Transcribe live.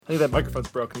think that microphone's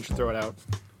broken. You should throw it out.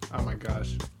 Oh my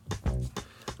gosh.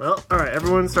 Well, all right,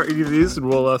 everyone start eating these and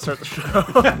we'll start the show.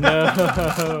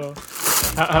 No.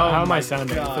 How am I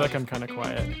sounding? I feel like I'm kind of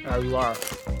quiet. You are.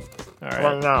 All right.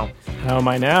 Right now. How am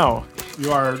I now?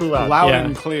 You are Too loud. loud Yeah.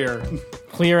 and clear.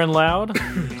 Clear and loud?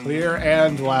 Clear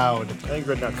and loud. I think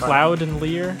good now. Cloud and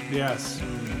leer? Yes.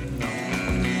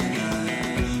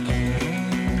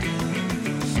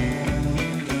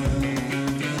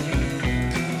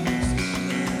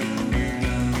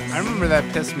 I remember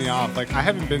that pissed me off. Like, I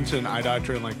haven't been to an eye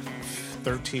doctor in like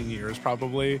 13 years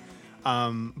probably.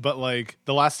 But like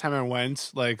the last time I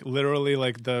went, like literally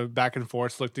like the back and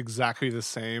forth looked exactly the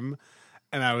same.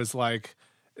 And I was like,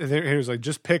 he was like,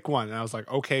 just pick one. And I was like,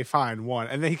 okay, fine, one.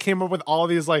 And then he came up with all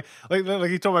these like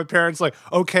he told my parents like,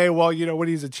 okay, well, you know, when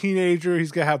he's a teenager, he's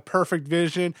going to have perfect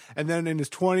vision. And then in his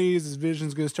 20s, his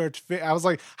vision's going to start to fit. I was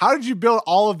like, how did you build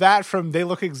all of that from they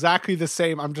look exactly the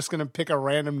same? I'm just going to pick a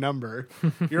random number.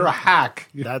 You're a hack.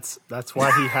 That's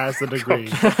why he has the degree.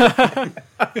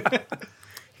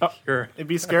 Sure. It'd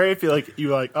be scary if you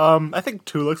like, I think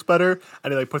 2 looks better,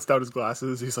 and he like puts down his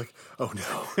glasses. He's like, oh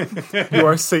no, you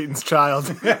are Satan's child.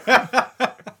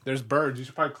 There's birds. You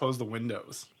should probably close the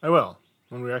windows. I will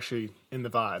when we're actually in the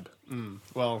vibe.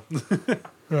 Well,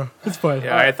 It's fine.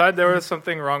 Yeah, I thought there was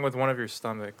something wrong with one of your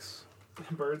stomachs.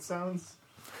 Bird sounds.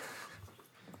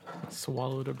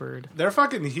 Swallowed a bird. they're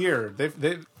fucking here.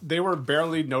 They were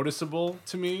barely noticeable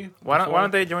to me. Why before.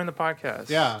 don't they join the podcast?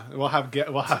 Yeah, we'll have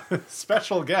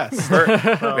special guests. We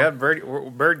have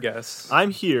bird guests.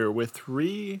 I'm here with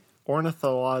 3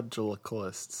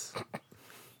 ornithologicalists.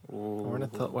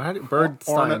 Bird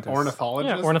scientists.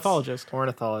 Ornithologists. Yeah, ornithologist.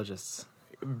 Ornithologists.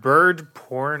 Bird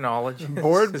pornologists.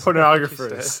 Bird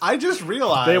pornographers. I just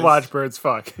realized They watch birds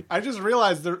fuck. I just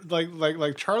realized that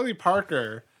like Charlie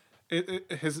Parker,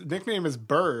 his nickname is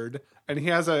Bird, and he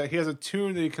has a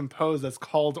tune that he composed that's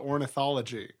called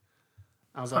Ornithology.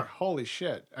 I was like, holy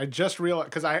shit! I just realized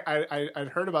because I'd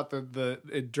heard about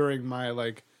it during my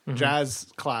like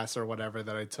jazz class or whatever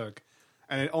that I took,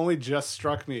 and it only just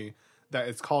struck me that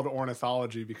it's called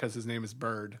Ornithology because his name is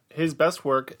Bird. His best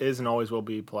work is and always will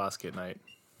be Pulaski at Night.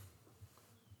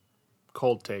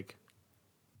 Cold take.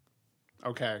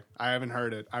 Okay, I haven't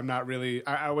heard it. I'm not really.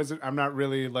 I'm not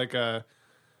really like a.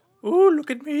 Ooh, look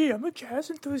at me! I'm a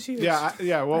jazz enthusiast.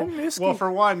 Yeah. Well,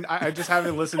 for one, I just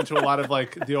haven't listened to a lot of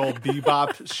like the old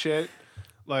bebop shit.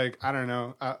 Like I don't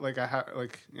know.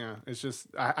 It's just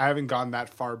I haven't gone that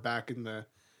far back in the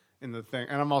thing,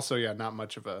 and I'm also not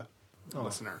much of a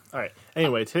listener. All right.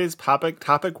 Anyway, today's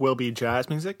topic will be jazz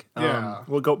music. Yeah.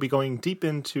 We'll be going deep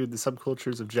into the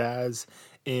subcultures of jazz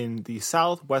in the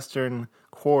southwestern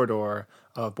corridor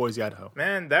of Boise, Idaho.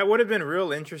 Man, that would have been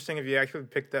real interesting if you actually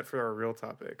picked that for our real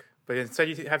topic. But instead,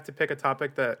 you have to pick a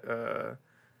topic that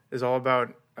is all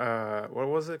about what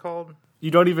was it called?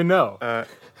 You don't even know.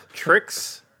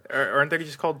 Tricks. Aren't they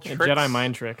just called tricks? Jedi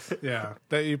mind tricks. Yeah,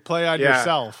 that you play on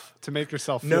yourself to make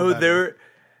yourself feel No, better.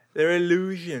 they're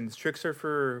illusions. Tricks are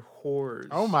for whores.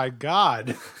 Oh my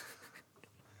god.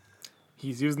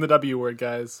 He's using the W word,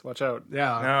 guys. Watch out.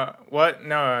 Yeah. No, what?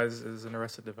 No, it's an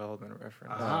Arrested Development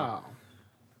reference. Oh.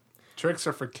 Tricks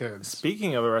are for kids.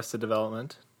 Speaking of Arrested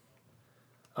Development,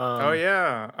 Oh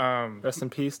yeah. rest in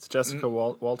peace to Jessica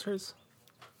Walters.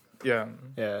 Yeah.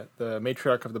 Yeah, the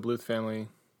matriarch of the Bluth family.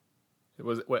 It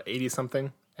was,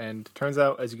 80-something? And it turns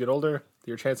out, as you get older,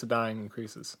 your chance of dying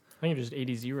increases. I think it's just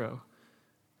 80-0.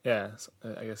 Yeah,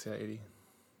 I guess, 80.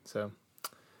 So,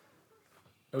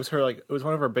 it was her, it was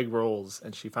one of her big roles,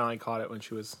 and she finally caught it when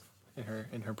she was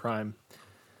in her prime.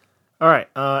 All right,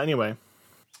 anyway.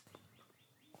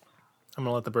 I'm going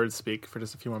to let the birds speak for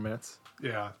just a few more minutes.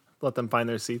 Yeah. Let them find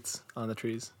their seats on the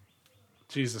trees.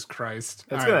 Jesus Christ.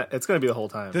 It's gonna be the whole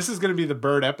time. This is gonna be the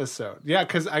bird episode. Yeah,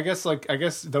 because I guess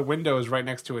the window is right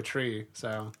next to a tree.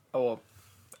 So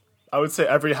I would say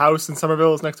every house in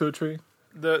Somerville is next to a tree.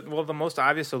 The most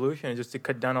obvious solution is just to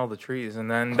cut down all the trees,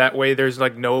 and then that way there's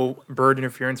no bird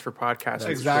interference for podcasts.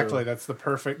 Exactly, that's the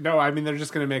perfect. No, I mean they're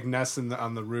just gonna make nests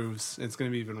on the roofs. It's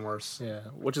gonna be even worse. Yeah,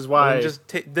 which is why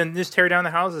Then just tear down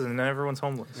the houses, and then everyone's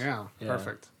homeless. Yeah.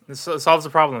 Perfect. This solves the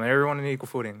problem. Everyone in equal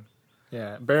footing.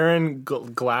 Yeah, barren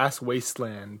glass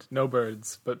wasteland, no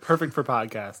birds, but perfect for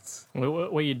podcasts.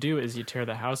 What you do is you tear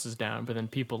the houses down, but then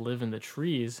people live in the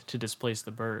trees to displace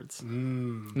the birds.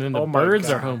 And then the birds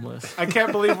are homeless. I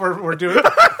can't believe we're doing.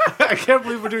 I can't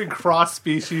believe we're doing cross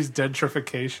species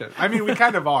gentrification. I mean, we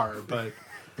kind of are, but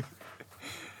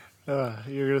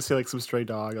You're gonna see some stray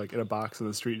dog in a box in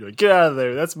the street. You're like, get out of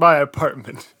there! That's my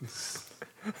apartment.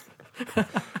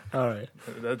 All right.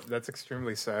 That's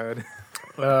extremely sad.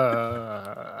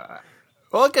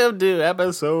 Welcome to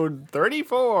episode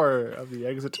 34 of the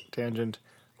Exit Tangent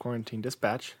Quarantine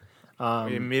Dispatch.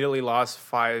 We immediately lost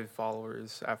 5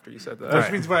 followers after you said that. Which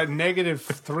means we're at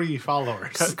 -3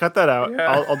 followers. Cut that out.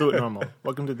 Yeah. I'll do it normal.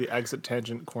 Welcome to the Exit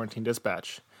Tangent Quarantine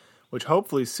Dispatch, which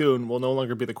hopefully soon will no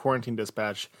longer be the Quarantine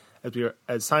Dispatch,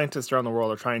 as scientists around the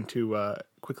world are trying to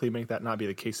quickly make that not be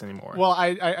the case anymore. Well,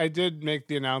 I did make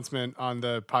the announcement on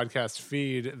the podcast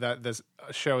feed that this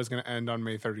show is going to end on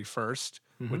May 31st,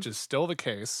 which is still the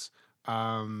case.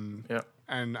 Yep.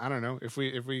 And I don't know if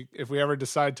we ever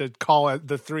decide to call it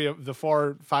the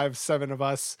 4, 5, 7 of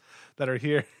us that are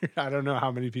here. I don't know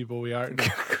how many people we are.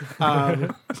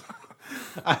 One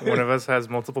of us has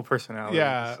multiple personalities.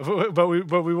 Yeah, but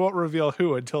we won't reveal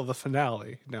who until the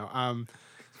finale. No.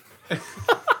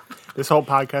 This whole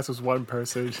podcast was one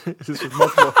person, just with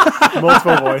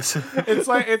multiple voices. It's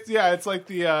like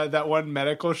the that one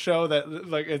medical show that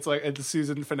it's like at the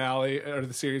season finale or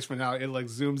the series finale, it like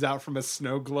zooms out from a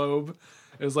snow globe.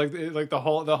 It was like the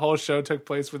whole show took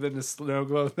place within a snow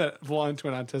globe that belonged to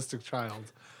an autistic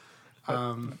child.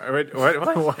 Wait, what?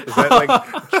 Is that like?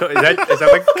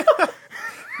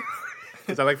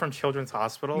 Is that like from Children's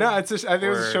Hospital? No, I think it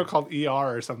was a show called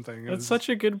ER or something. That's such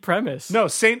a good premise. No,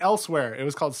 Saint Elsewhere. It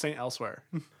was called Saint Elsewhere.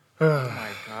 Oh my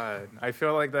god! I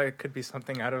feel like that could be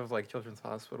something out of like Children's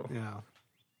Hospital. Yeah.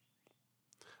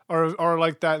 Or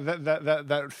like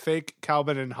that fake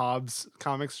Calvin and Hobbes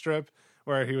comic strip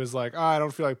where he was like, I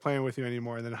don't feel like playing with you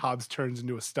anymore, and then Hobbes turns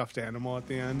into a stuffed animal at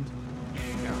the end.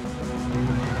 Yeah.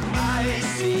 I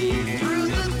see through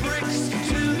the bricks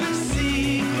to the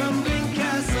sea, crumbling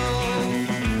castle.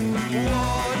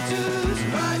 Waters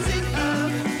rising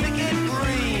up, thick and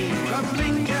green,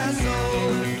 crumbling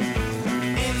castle.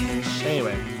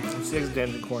 Anyway, it's the Exit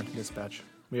Tangent Quarantine Dispatch.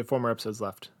 We have 4 more episodes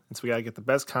left, and so we gotta get the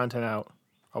best content out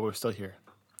while we're still here.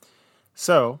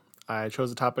 So, I chose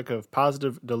the topic of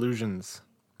positive delusions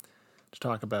to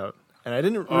talk about. And I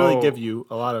didn't really give you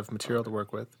a lot of material to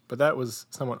work with, but that was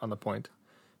somewhat on the point,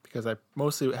 because I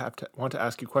mostly want to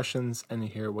ask you questions and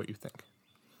hear what you think.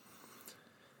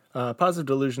 Positive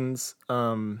delusions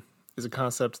is a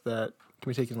concept that can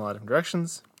be taken in a lot of different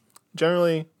directions.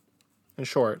 Generally, in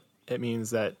short, it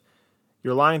means that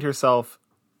you're lying to yourself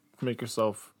to make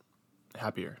yourself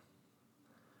happier.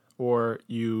 Or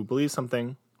you believe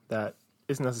something that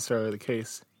isn't necessarily the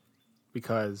case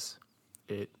because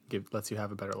it lets you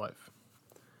have a better life.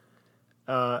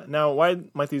 Now, why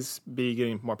might these be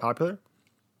getting more popular?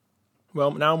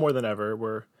 Well, now more than ever,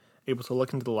 we're able to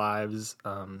look into the lives,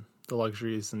 the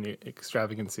luxuries, and the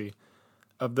extravagancy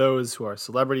of those who are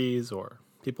celebrities or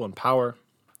people in power.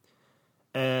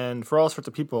 And for all sorts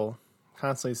of people,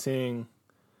 constantly seeing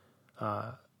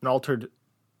an altered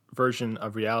version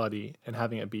of reality and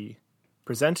having it be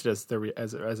presented as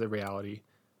a reality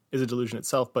is a delusion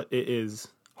itself, but it is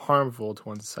harmful to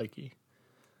one's psyche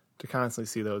to constantly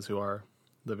see those who are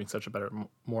living such a better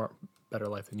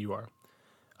life than you are.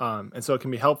 And so it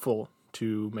can be helpful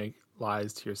to make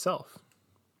lies to yourself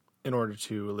in order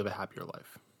to live a happier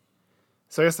life.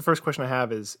 So I guess the first question I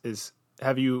have is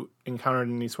have you encountered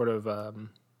any sort of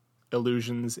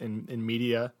illusions in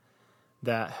media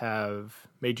that have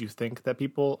made you think that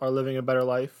people are living a better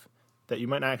life that you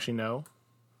might not actually know?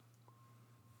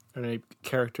 Are there any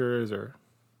characters or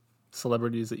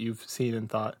celebrities that you've seen and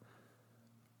thought,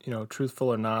 truthful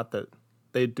or not, that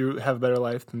they do have a better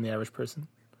life than the average person?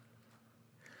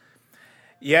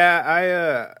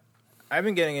 Yeah, I've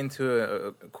been getting into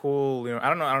a cool, I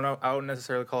don't know, I wouldn't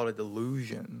necessarily call it a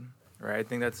delusion, right? I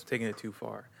think that's taking it too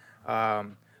far.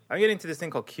 I'm getting into this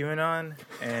thing called QAnon,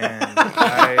 and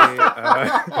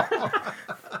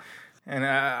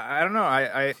I don't know.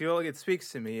 I feel like it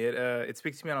speaks to me. It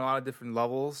speaks to me on a lot of different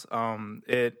levels.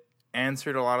 It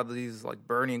answered a lot of these like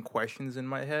burning questions in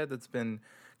my head that's been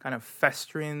kind of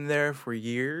festering there for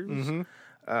years. Mm-hmm.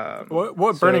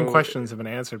 What burning questions have been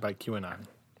answered by QAnon?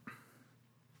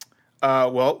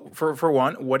 Well, for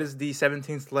one, what is the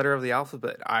 17th letter of the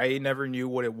alphabet? I never knew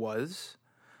what it was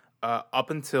up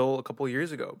until a couple of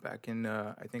years ago, back in,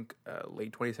 I think,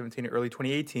 late 2017 or early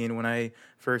 2018, when I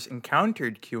first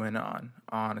encountered QAnon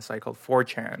on a site called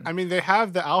 4chan. I mean, they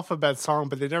have the alphabet song,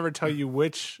 but they never tell you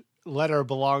which letter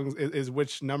is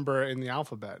which number in the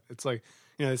alphabet. It's like,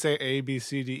 they say A, B,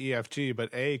 C, D, E, F, G,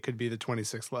 but A could be the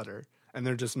 26th letter, and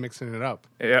they're just mixing it up.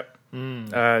 Yep.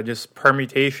 Just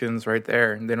permutations right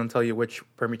there, and they don't tell you which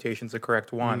permutation's the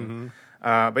correct one. Mm-hmm.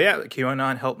 But yeah,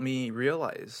 QAnon helped me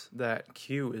realize that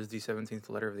Q is the 17th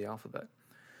letter of the alphabet.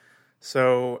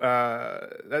 So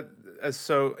I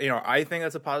think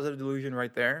that's a positive delusion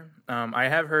right there. I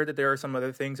have heard that there are some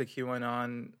other things that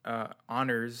QAnon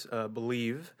honors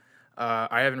believe.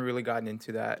 I haven't really gotten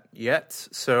into that yet.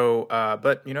 So,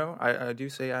 but I do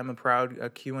say I'm a proud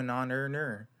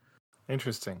QAnoner.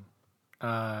 Interesting.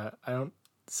 I don't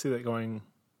see that going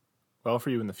well for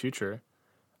you in the future.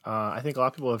 I think a lot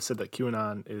of people have said that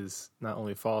QAnon is not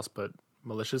only false but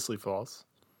maliciously false.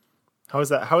 How is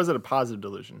that? How is it a positive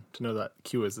delusion to know that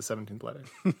Q is the 17th letter?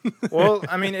 Well,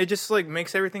 I mean, it just like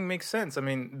makes everything make sense. I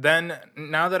mean, then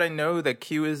now that I know that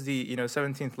Q is the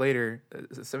 17th later,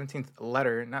 17th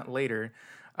letter, not later,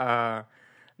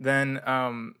 then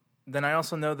I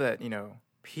also know that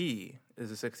P is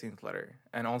the 16th letter,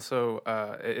 and also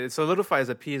it solidifies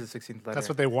that P is the 16th letter. That's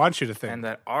what they want you to think. And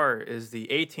that R is the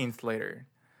 18th later,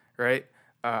 right?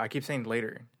 I keep saying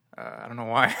later. I don't know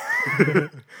why.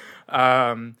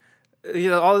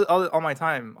 All my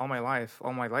time, all my life,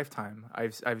 all my lifetime,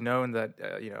 I've known that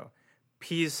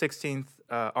P is 16th,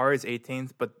 R is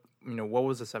 18th, but what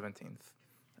was the 17th?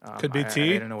 Could be T. I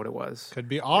didn't know what it was. Could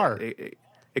be R.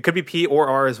 It could be P or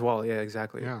R as well. Yeah,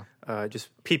 exactly. Yeah. Just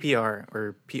PPR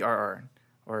or PRR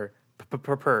or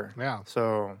PPR. Yeah.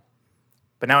 So,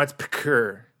 but now it's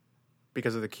PCR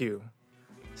because of the Q.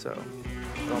 So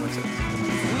it all makes sense.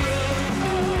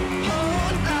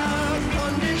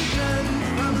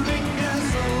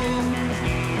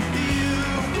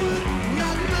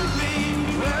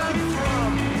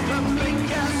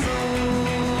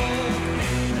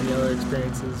 Any other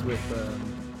experiences with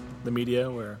the media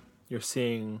where you're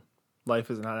seeing life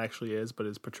as it not actually is, but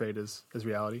is portrayed as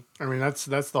reality? I mean, that's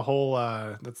the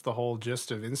whole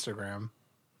gist of Instagram.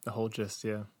 The whole gist,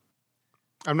 yeah.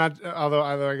 I'm not, although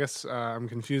I guess I'm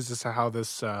confused as to how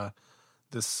this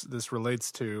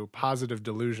relates to positive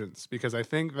delusions, because I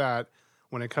think that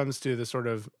when it comes to the sort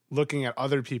of looking at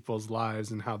other people's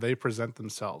lives and how they present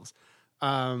themselves,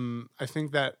 I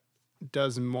think that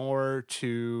does more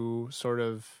to sort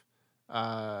of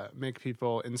make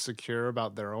people insecure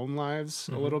about their own lives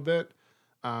a little bit.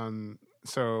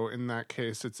 So in that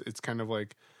case, it's kind of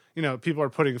like, people are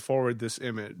putting forward this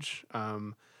image,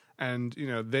 and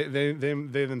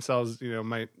they themselves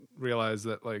might realize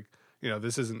that, like,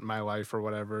 this isn't my life or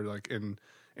whatever, like in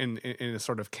a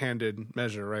sort of candid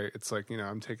measure, right? It's like,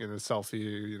 I'm taking a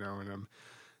selfie, and I'm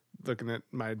looking at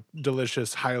my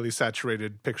delicious, highly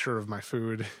saturated picture of my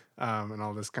food, and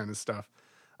all this kind of stuff.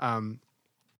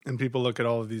 And people look at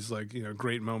all of these, like,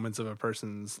 great moments of a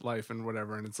person's life and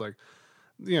whatever, and it's like,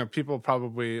 people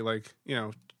probably, like,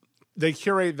 they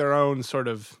curate their own sort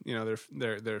of,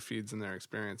 their feeds and their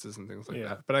experiences and things like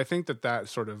that. But I think that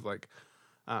sort of like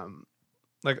I'm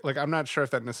not sure if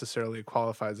that necessarily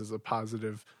qualifies as a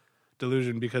positive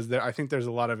delusion, because I think there's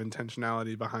a lot of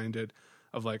intentionality behind it,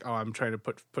 of like, oh, I'm trying to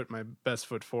put my best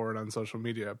foot forward on social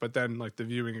media. But then, like, the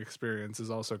viewing experience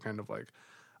is also kind of like,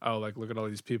 oh, like, look at all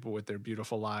these people with their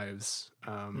beautiful lives,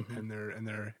 and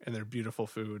their beautiful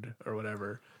food or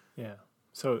whatever. Yeah.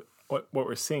 So what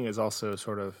we're seeing is also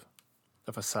sort of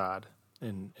a facade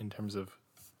in terms of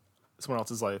someone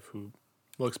else's life who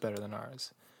looks better than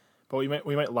ours. But we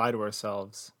might lie to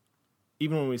ourselves,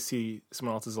 even when we see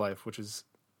someone else's life, which is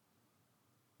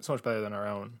so much better than our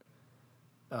own.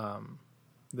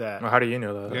 That Well, how do you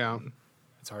know that? Yeah.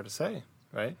 it's hard to say,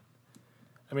 right?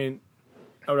 I mean,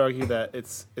 I would argue that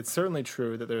it's certainly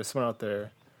true that there's someone out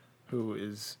there who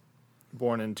is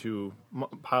born into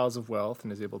piles of wealth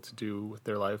and is able to do with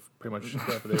their life pretty much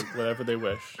whatever they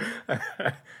wish.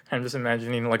 I'm just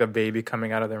imagining like a baby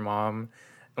coming out of their mom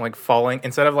and like falling,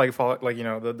 instead of like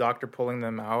the doctor pulling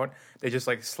them out, they just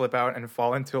like slip out and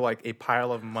fall into like a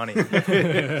pile of money. And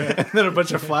then a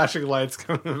bunch of flashing lights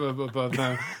come above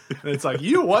them. And it's like,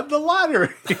 you won the lottery.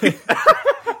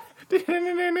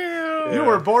 You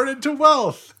were born into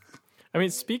wealth. I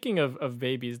mean, speaking of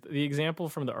babies, the example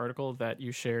from the article that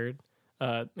you shared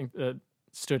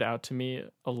stood out to me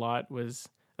a lot was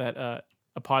that a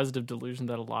positive delusion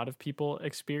that a lot of people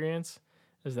experience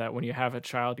is that when you have a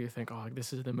child, you think, oh,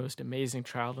 this is the most amazing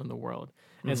child in the world.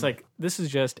 And it's like, this is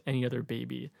just any other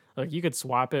baby. Like, you could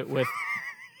swap it with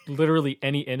literally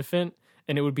any infant,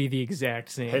 and it would be the exact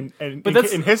same. And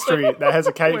But in history, that has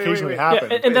occasionally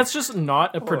happened. Yeah, and that's just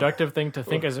not a productive thing to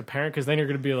think as a parent, because then you're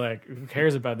going to be like, who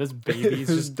cares about this baby? He's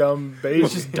This just dumb baby.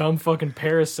 it's just dumb fucking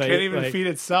parasite. Can't even like, feed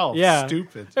itself. Yeah.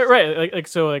 Stupid. Right.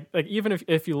 So even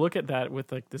if you look at that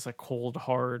with like this like cold,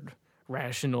 hard,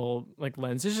 rational like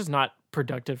lens, it's just not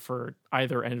productive for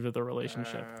either end of the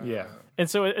relationship. Yeah. And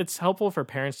so it's helpful for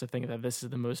parents to think that this is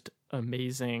the most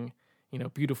amazing,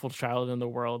 beautiful child in the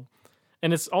world.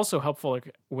 And it's also helpful,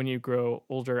 like, when you grow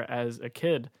older as a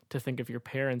kid, to think of your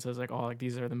parents as like, oh, like,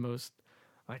 these are the most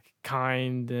like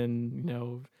kind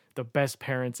and the best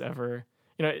parents ever.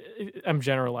 I'm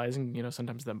generalizing.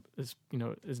 Sometimes that is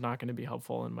not going to be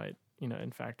helpful and might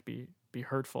in fact be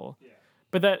hurtful.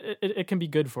 But that it can be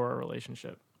good for a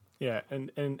relationship. Yeah,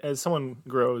 and as someone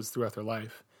grows throughout their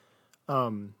life,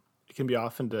 it can be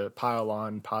often to pile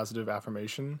on positive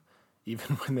affirmation,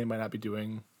 even when they might not be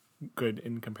doing good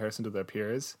in comparison to their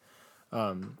peers.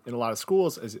 In a lot of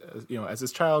schools, as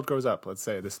this child grows up, let's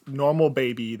say this normal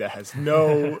baby that has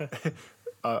no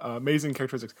amazing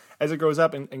characteristics, as it grows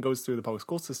up and goes through the public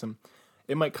school system,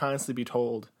 it might constantly be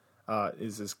told,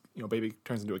 is this baby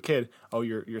turns into a kid, oh,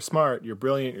 you're smart, you're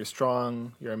brilliant, you're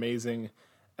strong, you're amazing,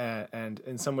 and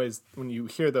in some ways, when you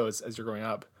hear those as you're growing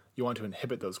up, you want to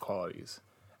inhibit those qualities.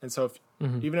 And so,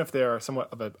 even if they are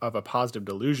somewhat of a positive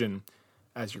delusion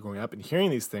as you're growing up and hearing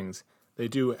these things, they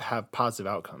do have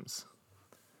positive outcomes,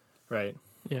 right?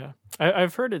 Yeah,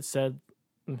 I've heard it said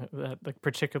that, like,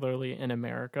 particularly in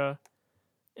America,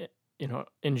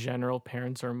 in general,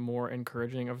 parents are more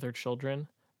encouraging of their children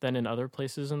than in other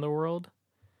places in the world.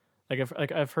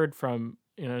 I've heard from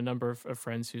a number of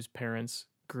friends whose parents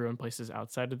grew in places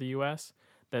outside of the U.S.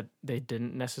 that they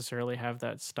didn't necessarily have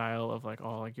that style of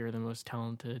you're the most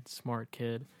talented, smart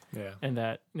kid. Yeah, And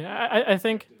that I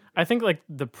think like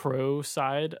the pro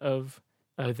side of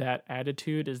that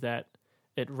attitude is that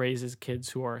it raises kids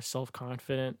who are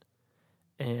self-confident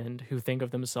and who think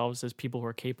of themselves as people who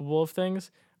are capable of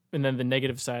things. And then the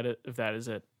negative side of that is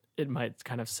that it might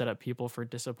kind of set up people for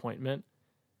disappointment.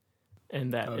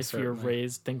 And that if you're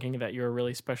raised thinking that you're a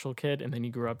really special kid and then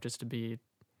you grew up just to be,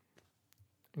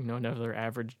 another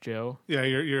average Joe. Yeah,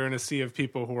 you're in a sea of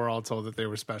people who are all told that they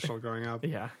were special growing up.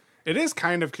 Yeah. It is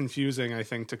kind of confusing, I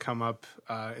think, to come up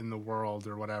in the world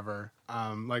or whatever.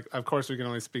 Of course, I can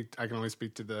only speak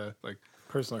to the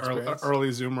personal experience. early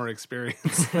Zoomer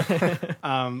experience.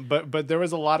 But there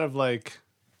was a lot of there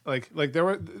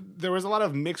was a lot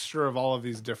of mixture of all of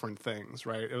these different things,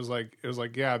 right? It was like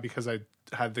yeah, because I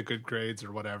had the good grades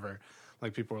or whatever.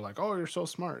 Like, people were like, "Oh, you're so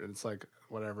smart." And it's like,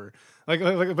 whatever.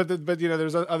 But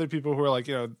there's other people who are like,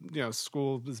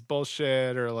 school is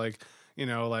bullshit, or why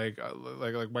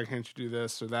can't you do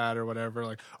this or that or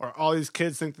whatever? Or all these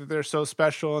kids think that they're so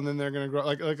special and then they're gonna grow.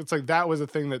 It's like that was a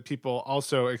thing that people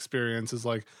also experience, is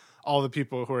like all the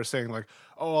people who are saying like,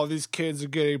 "Oh, all these kids are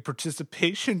getting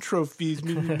participation trophies,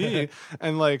 me,"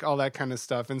 and like all that kind of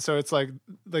stuff. And so it's like.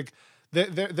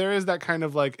 There is that kind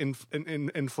of like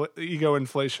ego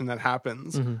inflation that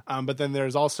happens, but then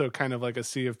there's also kind of like a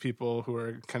sea of people who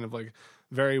are kind of like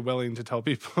very willing to tell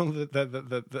people that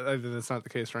that's not the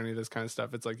case for any of this kind of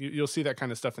stuff. It's like you'll see that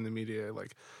kind of stuff in the media,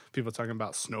 like people talking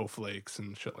about snowflakes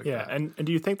and shit like that. Yeah, and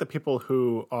do you think the people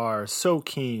who are so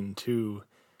keen to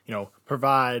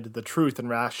provide the truth and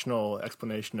rational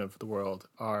explanation of the world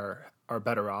are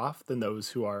better off than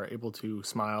those who are able to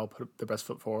smile, put their best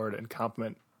foot forward, and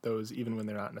compliment those even when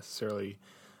they're not necessarily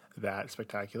that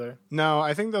spectacular? No,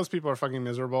 I think those people are fucking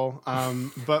miserable.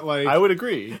 But like, I would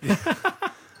agree.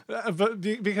 but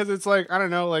because it's like, I don't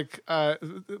know,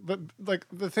 but like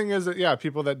the thing is that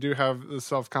people that do have the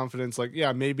self-confidence,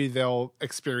 maybe they'll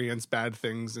experience bad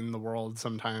things in the world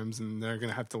sometimes, and they're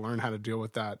gonna have to learn how to deal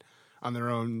with that on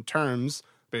their own terms,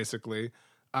 basically.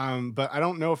 But I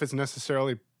don't know if it's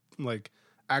necessarily like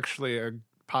actually a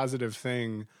positive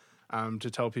thing.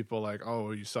 To tell people like,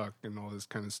 "Oh, you suck," and all this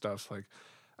kind of stuff. Like,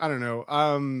 I don't know.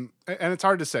 And it's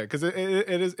hard to say, because it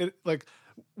is like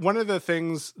one of the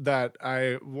things that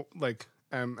I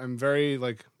am very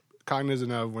like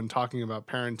cognizant of when talking about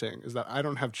parenting is that I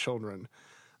don't have children,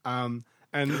 and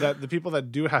that the people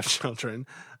that do have children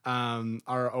are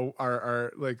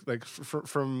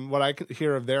from what I can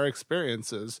hear of their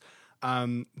experiences,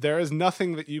 there is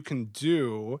nothing that you can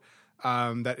do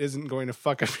that isn't going to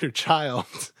fuck up your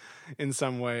child in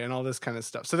some way, and all this kind of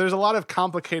stuff. So there's a lot of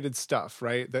complicated stuff,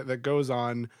 right? That goes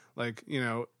on,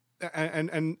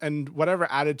 and whatever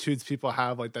attitudes people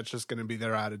have, like, that's just going to be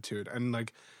their attitude.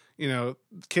 And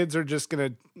kids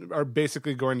are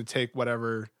basically going to take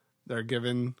whatever they're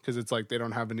given, because it's like they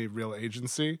don't have any real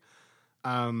agency.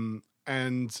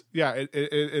 And yeah, it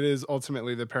is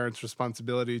ultimately the parents'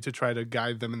 responsibility to try to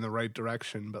guide them in the right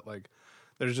direction. But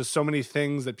there's just so many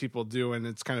things that people do, and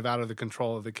it's kind of out of the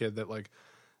control of the kid, that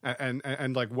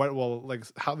and what will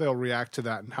how they'll react to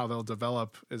that and how they'll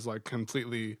develop is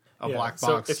completely a black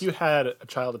box. So if you had a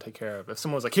child to take care of, if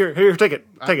someone was like, here, take it.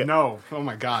 No. Oh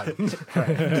my God.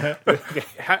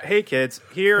 Hey kids,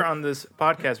 here on this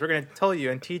podcast, we're going to tell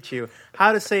you and teach you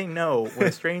how to say no when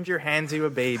a stranger hands you a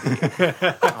baby.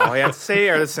 All you have to say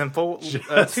are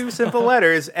the two simple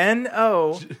letters,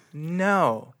 N-O,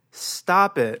 no.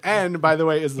 Stop it. And, by the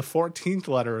way, is the 14th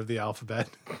letter of the alphabet.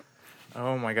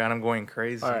 Oh my God, I'm going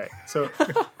crazy. All right. So,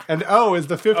 and O is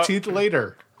the 15th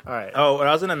later. all right. Oh, what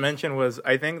I was going to mention was,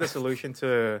 I think the solution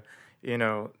to,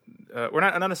 we're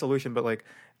not a solution, but like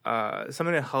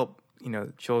something to help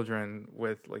children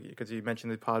with, like, because you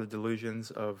mentioned the positive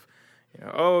delusions of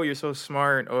oh, you're so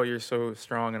smart, oh, you're so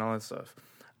strong, and all that stuff.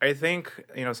 I think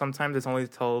sometimes it's only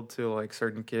told to like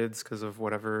certain kids because of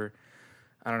whatever,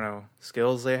 I don't know,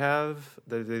 skills they have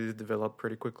that they develop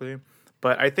pretty quickly.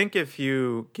 But I think if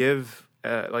you give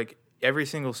like every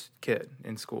single kid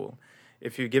in school,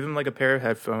 if you give them like a pair of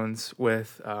headphones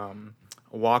with a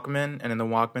Walkman, and in the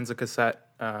Walkman's a cassette.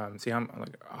 See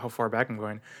how far back I'm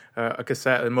going. A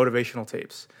cassette and motivational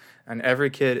tapes, and every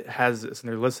kid has this, and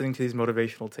they're listening to these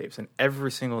motivational tapes, and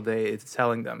every single day it's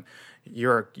telling them,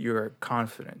 "You're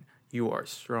confident, you are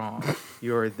strong,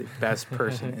 you're the best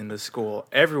person in the school.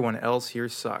 Everyone else here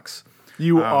sucks."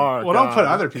 You are. Well, don't put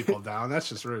other people down. That's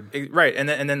just rude. Right, and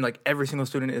then like every single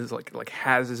student is like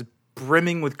has this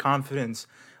brimming with confidence,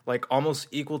 like almost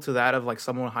equal to that of like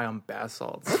someone high on bath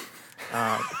salts.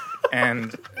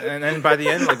 And then by the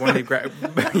end, like when they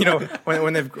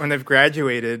when they've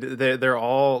graduated, they're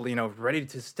all ready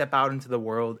to step out into the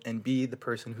world and be the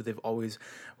person who they've always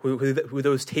who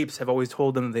those tapes have always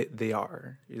told them they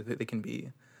can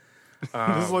be.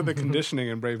 This is like the conditioning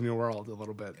in Brave New World a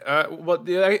little bit. Well,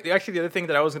 the other thing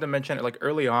that I was going to mention like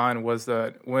early on was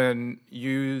that when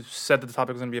you said that the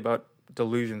topic was going to be about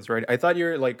delusions, right? I thought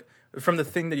you're like, from the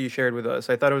thing that you shared with us,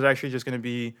 I thought it was actually just going to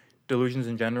be delusions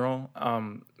in general.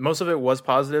 Most of it was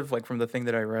positive, like from the thing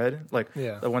that I read, like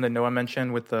the one that Noah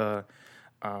mentioned with the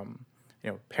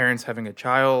parents having a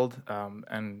child,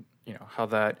 and how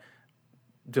that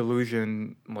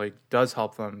delusion like does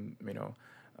help them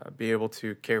be able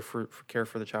to care for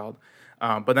the child.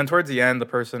 But then towards the end, the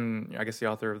person, I guess the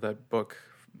author of that book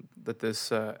that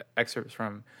this excerpt is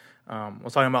from,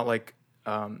 was talking about like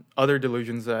other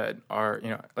delusions that are,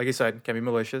 like you said, can be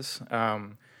malicious.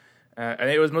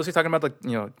 And it was mostly talking about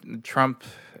like Trump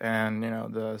and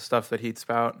the stuff that he'd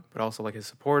spout, but also like his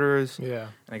supporters. Yeah,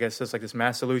 and I guess it's like this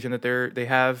mass delusion that they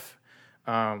have,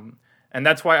 and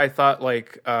that's why I thought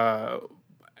like I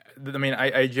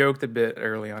joked a bit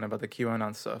early on about the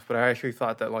QAnon stuff, but I actually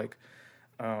thought that like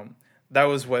that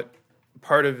was what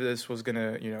part of this was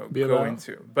gonna go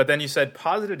into. But then you said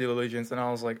positive delusions, and I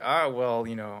was like, well,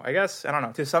 I guess, I don't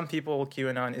know, to some people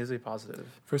QAnon is a positive.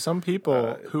 For some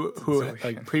people who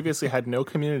like previously had no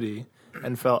community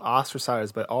and felt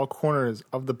ostracized by all corners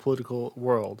of the political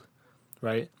world,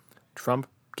 right? Trump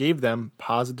gave them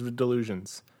positive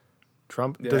delusions.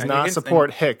 Trump does not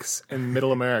support Hicks in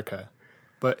Middle America,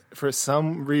 but for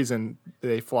some reason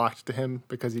they flocked to him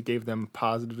because he gave them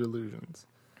positive delusions.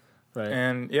 Right.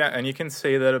 And you can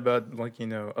say that about like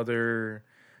other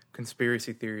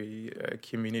conspiracy theory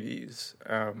communities.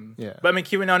 But I mean,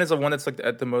 QAnon is the one that's like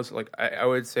at the most, like I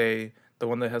would say the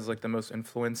one that has like the most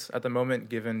influence at the moment,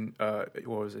 given what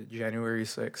was it, January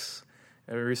 6th,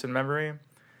 a recent memory.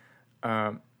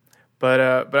 But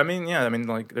I mean,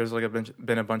 like there's like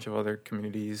been a bunch of other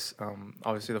communities.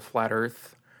 Obviously, the flat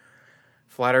earthers,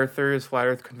 flat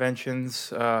Earth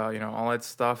conventions, all that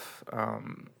stuff.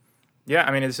 Yeah,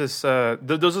 I mean, it's just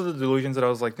those are the delusions that I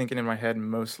was like thinking in my head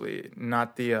mostly,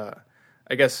 not the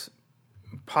I guess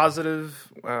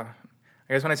positive. I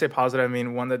guess when I say positive, I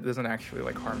mean one that doesn't actually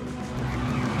like harm you.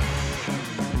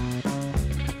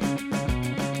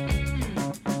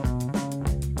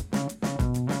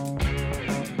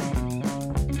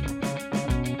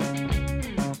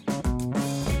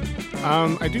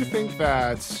 I do think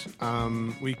that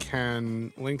we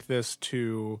can link this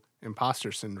to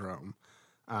imposter syndrome.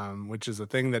 Which is a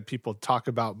thing that people talk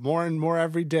about more and more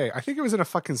every day. I think it was in a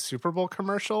fucking Super Bowl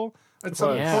commercial at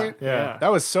some point. Yeah.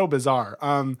 That was so bizarre.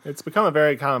 It's become a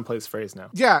very commonplace phrase now.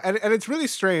 Yeah, and it's really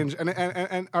strange,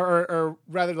 or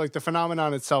rather, like the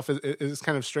phenomenon itself is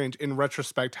kind of strange in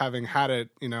retrospect. Having had it,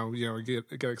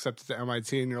 get accepted to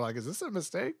MIT, and you're like, is this a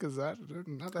mistake? Is that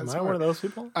not that? Am smart? I one of those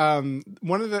people?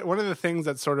 One of the things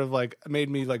that sort of like made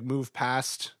me like move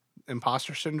past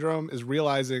imposter syndrome is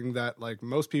realizing that like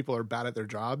most people are bad at their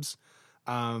jobs,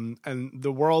 and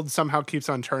the world somehow keeps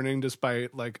on turning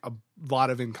despite like a lot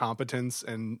of incompetence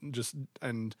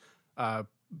and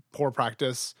poor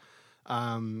practice,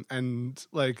 and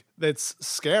like it's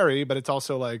scary, but it's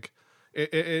also like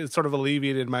it sort of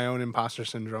alleviated my own imposter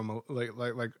syndrome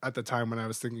like at the time when I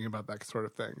was thinking about that sort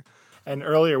of thing. And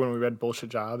earlier when we read Bullshit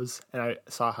Jobs and I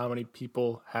saw how many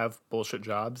people have bullshit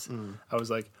jobs, I was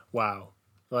like, wow.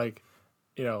 Like,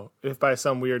 if by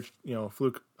some weird,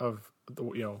 fluke of,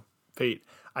 fate,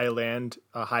 I land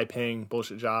a high-paying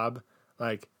bullshit job,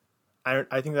 like,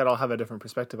 I think that I'll have a different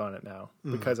perspective on it now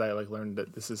because I, like, learned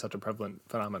that this is such a prevalent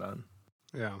phenomenon.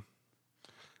 Yeah.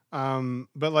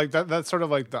 But like that's sort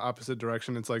of like the opposite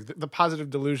direction. It's like the positive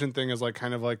delusion thing is like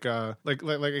kind of like like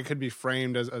it could be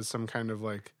framed as some kind of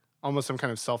like almost some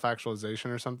kind of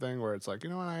self-actualization or something, where it's like, you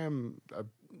know what, I am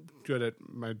good at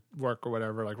my work or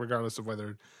whatever, like regardless of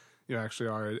whether you actually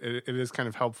are. It is kind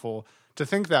of helpful to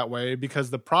think that way,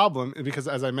 because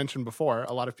as I mentioned before,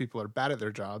 a lot of people are bad at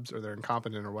their jobs or they're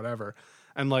incompetent or whatever.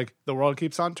 And like the world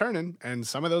keeps on turning, and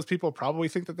some of those people probably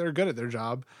think that they're good at their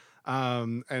job.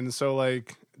 And so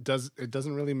like it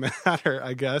doesn't really matter,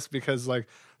 I guess, because like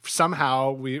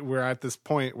somehow we're at this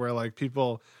point where like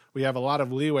we have a lot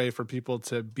of leeway for people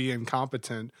to be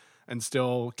incompetent and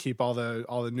still keep all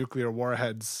the nuclear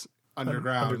warheads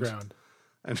underground.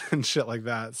 And shit like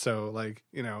that. So like,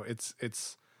 you know, it's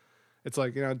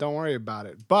like, you know, don't worry about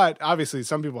it. But obviously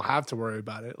some people have to worry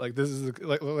about it. Like this is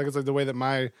like it's like the way that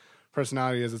my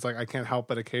personality is. It's like I can't help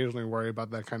but occasionally worry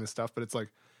about that kind of stuff. But it's like,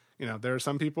 you know, there are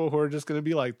some people who are just going to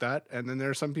be like that, and then there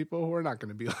are some people who are not going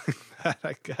to be like that,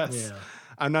 I guess. Yeah.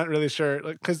 I'm not really sure,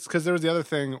 like, because there was the other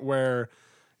thing where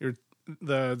in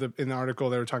the article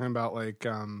they were talking about like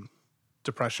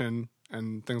depression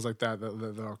and things like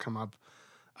that'll come up.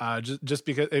 Just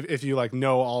because if you like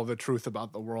know all the truth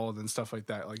about the world and stuff like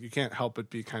that, like you can't help but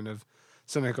be kind of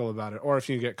cynical about it. Or if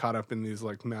you get caught up in these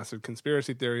like massive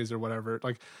conspiracy theories or whatever,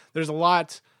 like there's a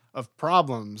lot of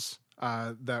problems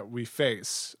that we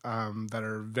face that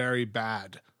are very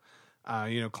bad.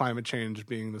 You know, climate change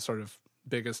being the sort of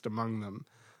biggest among them,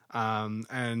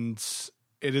 and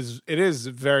it is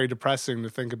very depressing to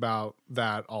think about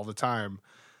that all the time.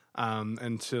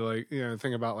 And to like, you know,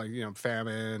 think about like, you know,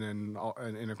 famine and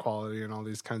inequality and all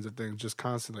these kinds of things just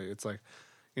constantly. It's like,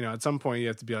 you know, at some point you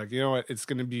have to be like, you know what, it's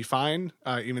going to be fine,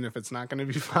 even if it's not going to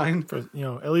be fine. For, you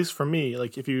know, at least for me,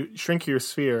 like if you shrink your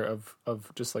sphere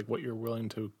of just like what you're willing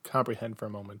to comprehend for a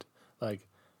moment, like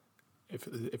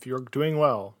if you're doing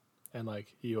well and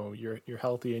like, you know, you're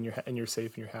healthy and you're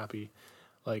safe and you're happy,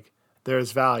 like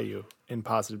there's value in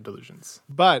positive delusions.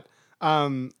 But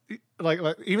like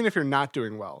even if you're not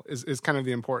doing well is kind of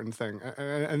the important thing,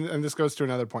 and this goes to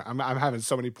another point. I'm having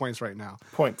so many points right now.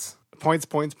 Points. One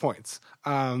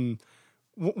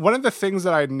of the things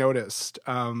that I noticed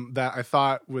that I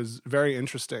thought was very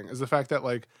interesting is the fact that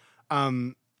like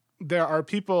there are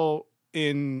people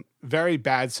in very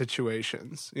bad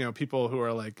situations. You know, people who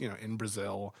are like, you know, in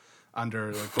Brazil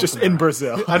under like just in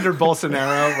Brazil under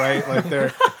Bolsonaro, right? Like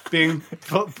they're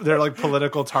like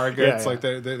political targets. Yeah. Like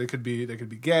they could be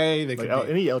gay. They could like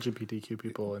be any LGBTQ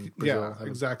people in Brazil. Yeah,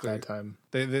 exactly. At that time,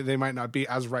 they might not be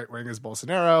as right wing as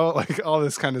Bolsonaro. Like all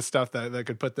this kind of stuff that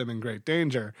could put them in great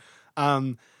danger.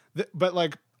 But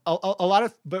like a lot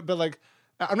of but like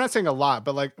I'm not saying a lot,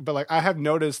 but like I have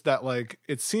noticed that like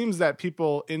it seems that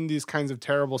people in these kinds of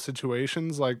terrible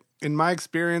situations, like in my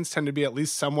experience, tend to be at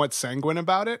least somewhat sanguine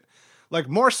about it. Like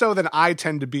more so than I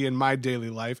tend to be in my daily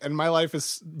life, and my life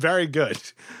is very good.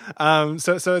 So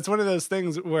it's one of those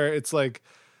things where it's like,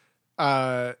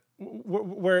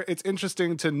 where it's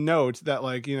interesting to note that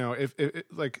like, you know, if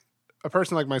like a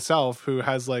person like myself who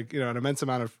has like, you know, an immense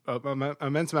amount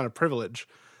of privilege,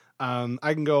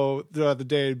 I can go throughout the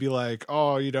day and be like,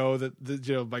 oh, you know, you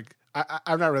know, like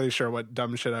I'm not really sure what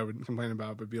dumb shit I would complain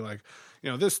about, but be like, you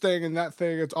know, this thing and that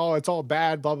thing, it's all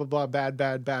bad, blah, blah, blah, bad.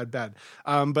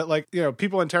 But like, you know,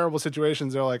 people in terrible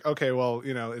situations are like, okay, well,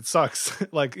 you know, it sucks.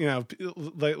 Like, you know,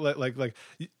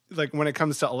 like when it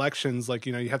comes to elections, like,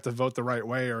 you know, you have to vote the right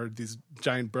way or these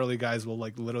giant burly guys will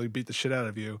like literally beat the shit out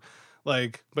of you.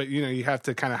 Like, but you know, you have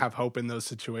to kind of have hope in those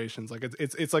situations. Like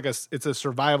it's like it's a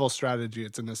survival strategy.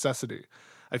 It's a necessity.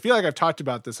 I feel like I've talked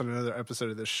about this on another episode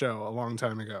of this show a long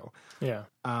time ago. Yeah.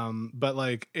 But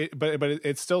like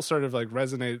it still sort of like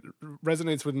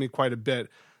resonates with me quite a bit.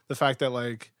 The fact that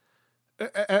like,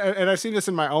 and I've seen this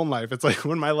in my own life. It's like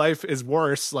when my life is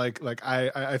worse, like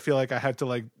I feel like I have to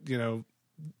like, you know,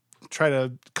 try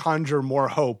to conjure more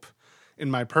hope in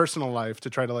my personal life to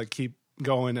try to like keep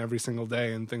going every single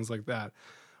day and things like that.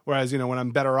 Whereas, you know, when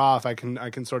I'm better off, I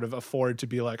can sort of afford to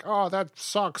be like, oh, that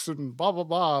sucks and blah, blah,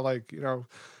 blah. Like, you know,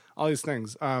 all these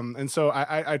things. And so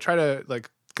I try to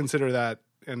like consider that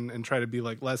and try to be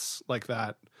like less like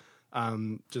that.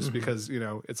 Just because, you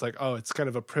know, it's like, oh, it's kind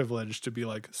of a privilege to be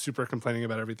like super complaining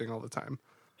about everything all the time.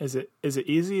 Is it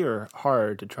easy or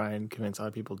hard to try and convince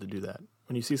other people to do that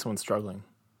when you see someone struggling?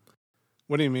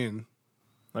 What do you mean?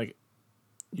 Like,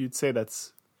 you'd say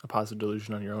that's a positive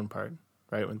delusion on your own part,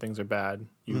 right? When things are bad,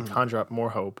 you conjure up more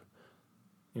hope,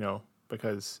 you know,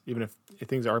 because even if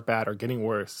things are bad or getting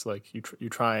worse, like you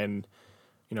try and,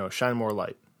 you know, shine more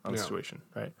light on the situation,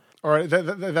 right? Or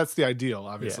that's the ideal,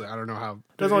 obviously. Yeah. I don't know how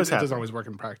it doesn't always work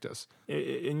in practice.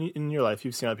 In your life,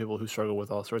 you've seen other people who struggle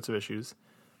with all sorts of issues.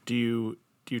 Do you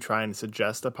do you try and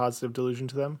suggest a positive delusion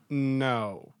to them?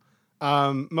 No,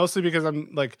 mostly because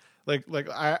I'm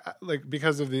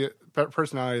because of the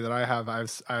personality that I have.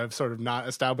 I've sort of not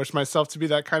established myself to be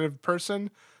that kind of person.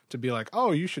 To be like,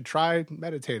 oh, you should try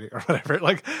meditating or whatever.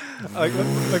 Like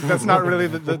that's not really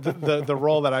the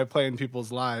role that I play in people's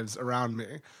lives around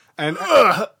me. And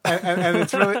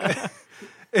it's really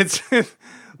it's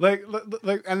like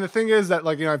and the thing is that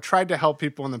like, you know, I've tried to help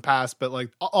people in the past, but like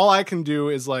all I can do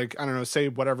is like, I don't know, say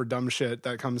whatever dumb shit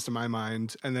that comes to my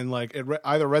mind, and then like it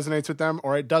either resonates with them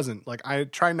or it doesn't. Like I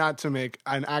try not to make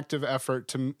an active effort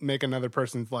to make another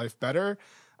person's life better.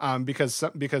 Because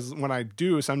when I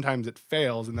do, sometimes it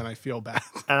fails, and then I feel bad.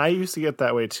 And I used to get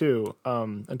that way too,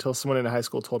 until someone in high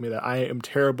school told me that I am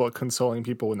terrible at consoling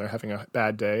people when they're having a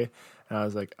bad day. And I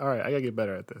was like, all right, I gotta get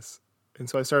better at this. And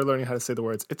so I started learning how to say the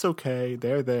words, "It's okay,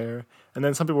 they're there." And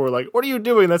then some people were like, "What are you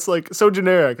doing? That's like so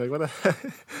generic." Like, what the heck?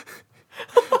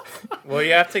 Well,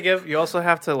 you also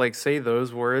have to like say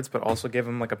those words, but also give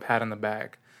them like a pat on the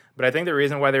back. But I think the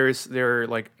reason why they're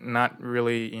like not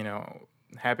really, you know,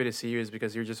 happy to see you is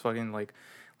because you're just fucking like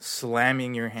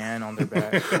slamming your hand on their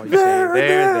back while you say they're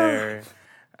there.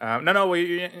 No, well,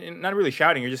 you're not really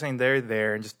shouting. You're just saying they're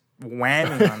there and just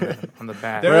whamming on the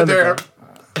back. They're there.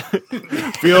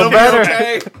 Feel better.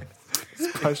 Okay.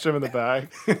 Just punched him in the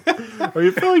back. Are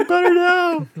you feeling better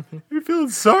now? Are you feeling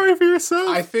sorry for yourself?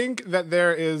 I think that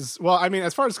there is, well, I mean,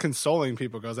 as far as consoling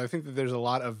people goes, I think that there's a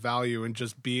lot of value in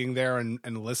just being there and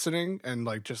listening and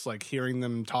like just like hearing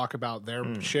them talk about their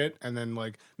shit, and then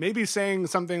like maybe saying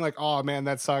something like, "Oh man,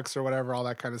 that sucks," or whatever, all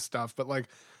that kind of stuff. But like,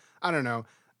 I don't know.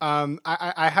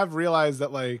 I have realized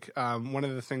that like one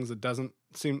of the things that doesn't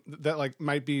seem that like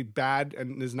might be bad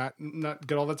and is not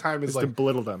good all the time is Just like to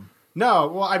belittle them. no.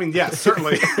 Well, I mean, yes,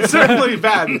 certainly, certainly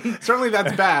bad. Certainly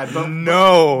that's bad. But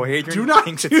No, Adrian Do not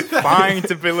thinks do it's that. fine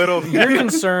to belittle Your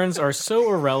concerns are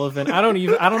so irrelevant. I don't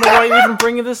know why you're even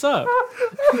bringing this up.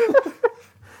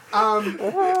 so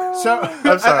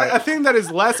I'm sorry. a thing that is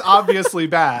less obviously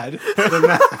bad than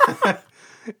that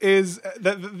is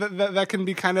that can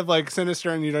be kind of like sinister,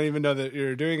 and you don't even know that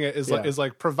you're doing it. Is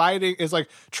like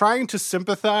trying to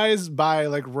sympathize by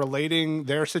like relating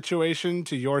their situation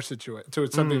to your situation, to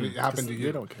something that happened to you.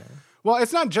 They don't care. Well,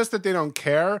 it's not just that they don't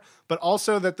care, but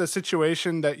also that the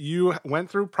situation that you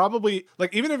went through probably,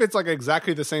 like, even if it's like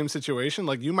exactly the same situation,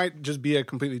 like you might just be a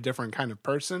completely different kind of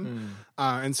person.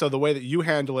 And so the way that you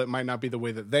handle it might not be the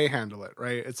way that they handle it,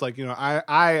 right? It's like, you know,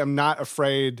 I am not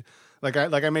afraid,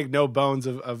 I make no bones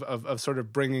of sort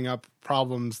of bringing up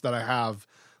problems that I have,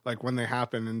 like when they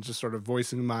happen, and just sort of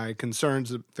voicing my concerns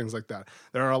and things like that.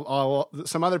 There are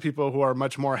some other people who are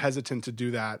much more hesitant to do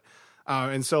that.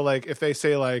 And so like if they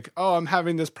say like, "Oh, I'm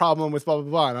having this problem with blah blah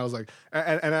blah," and I was like,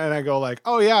 and I go like,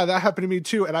 "Oh yeah, that happened to me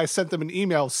too," and I sent them an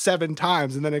email 7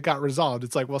 times and then it got resolved.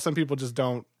 It's like, well, some people just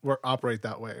don't operate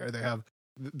that way, or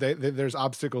there's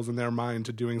obstacles in their mind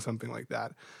to doing something like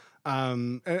that.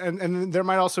 And there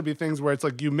might also be things where it's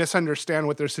like you misunderstand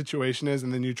what their situation is,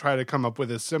 and then you try to come up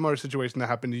with a similar situation that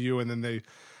happened to you, and then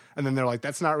they're like,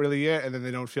 "That's not really it," and then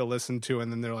they don't feel listened to,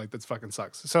 and then they're like, "That fucking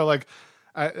sucks." So like.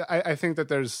 I think that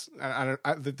there's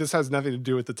that this has nothing to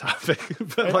do with the topic.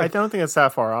 But I don't think it's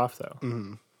that far off though.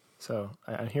 Mm-hmm. So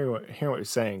I hear what you're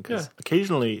saying, because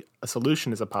occasionally a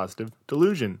solution is a positive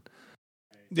delusion.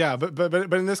 Yeah,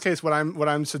 but in this case, what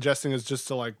I'm suggesting is just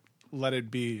to like let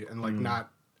it be and like not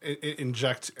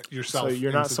inject yourself. So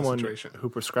you're not into someone the situation. who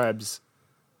prescribes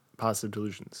positive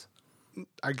delusions.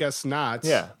 I guess not.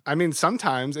 Yeah. I mean,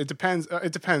 sometimes it depends.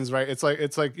 It depends, right? It's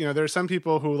like you know, there are some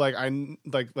people who like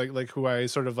who I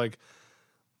sort of like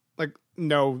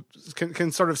know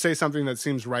can sort of say something that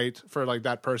seems right for like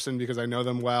that person because I know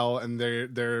them well, and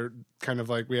they're kind of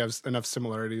like we have enough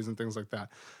similarities and things like that.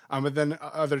 But then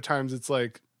other times it's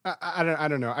like I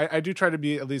don't know. I do try to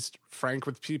be at least frank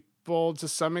with people to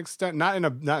some extent, not in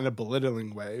a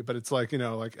belittling way, but it's like, you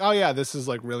know, like, oh yeah, this is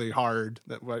like really hard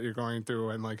that what you're going through,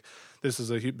 and like this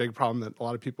is a big problem that a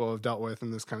lot of people have dealt with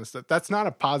and this kind of stuff. That's not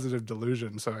a positive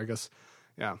delusion. So I guess,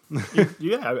 yeah.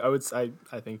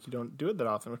 I think you don't do it that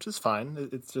often, which is fine.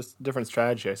 It's just a different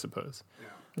strategy, I suppose.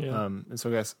 Yeah. And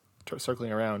so I guess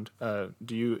circling around,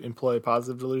 do you employ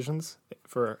positive delusions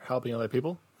for helping other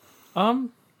people? I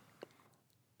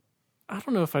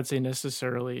don't know if I'd say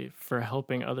necessarily for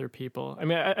helping other people. I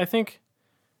mean, I think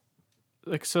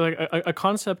like a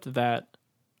concept that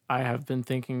I have been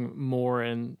thinking more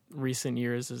in recent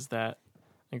years is that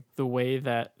like the way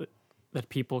that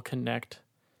people connect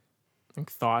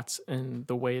like, thoughts and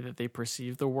the way that they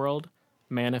perceive the world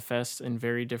manifests in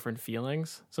very different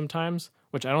feelings sometimes,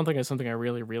 which I don't think is something I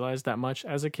really realized that much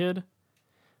as a kid,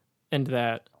 and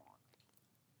that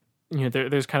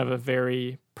there's kind of a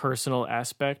very personal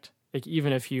aspect. Like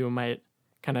even if you might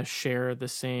kind of share the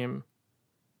same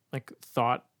like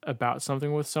thought about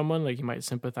something with someone, like you might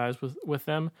sympathize with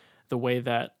them, the way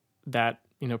that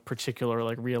particular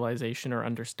like realization or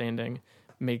understanding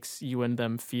makes you and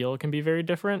them feel can be very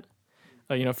different,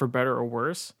 for better or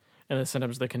worse. And then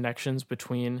sometimes the connections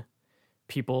between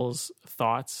people's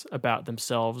thoughts about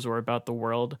themselves or about the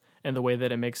world and the way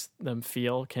that it makes them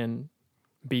feel can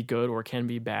be good or can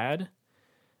be bad.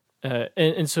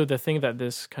 And so the thing that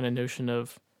this kind of notion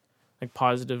of like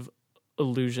positive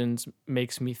illusions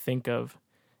makes me think of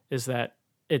is that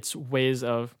it's ways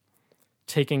of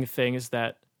taking things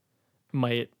that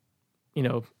might,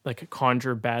 like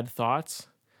conjure bad thoughts,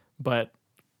 but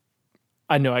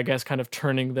I guess kind of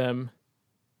turning them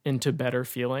into better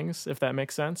feelings, if that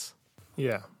makes sense.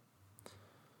 Yeah.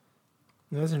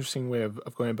 That's an interesting way of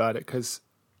going about it, because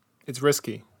it's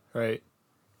risky, right?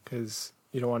 Because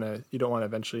you don't want to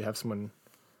eventually have someone,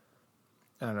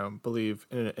 I don't know, believe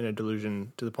in a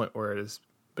delusion to the point where it is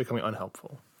becoming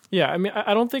unhelpful. Yeah, I mean,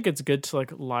 I don't think it's good to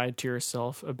like lie to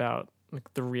yourself about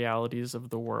like the realities of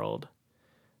the world,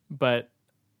 but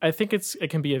I think it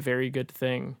can be a very good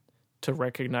thing to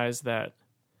recognize that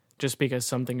just because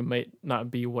something might not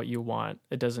be what you want,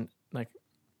 it doesn't like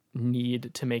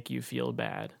need to make you feel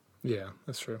bad. Yeah,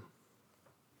 that's true.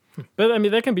 But I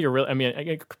mean, that can be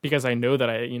because I know that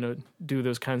I, do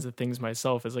those kinds of things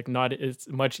myself, is like it's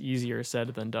much easier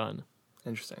said than done.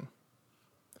 Interesting.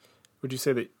 Would you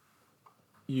say that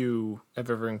you have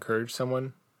ever encouraged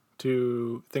someone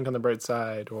to think on the bright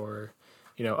side, or,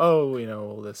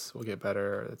 this will get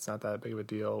better, it's not that big of a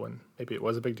deal, when maybe it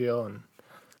was a big deal? And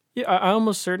yeah, I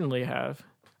almost certainly have.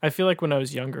 I feel like when I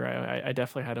was younger, I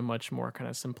definitely had a much more kind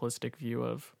of simplistic view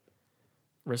of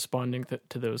responding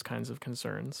to those kinds of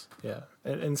concerns. Yeah,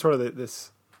 and sort of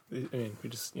we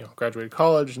just graduated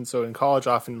college, and so in college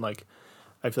often like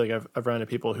I feel like I've run into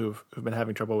people who've been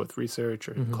having trouble with research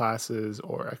or classes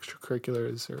or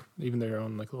extracurriculars or even their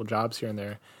own like little jobs here and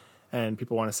there, and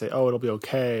people want to say, oh, it'll be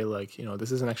okay, like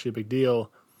this isn't actually a big deal,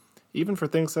 even for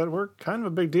things that were kind of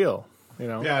a big deal.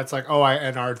 Yeah, it's like, I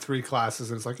NR'd 3 classes,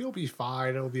 and it's like, you'll be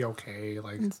fine, it'll be okay.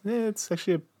 Like, it's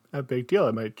actually a big deal.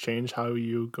 It might change how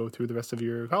you go through the rest of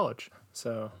your college.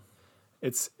 So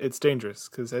it's dangerous,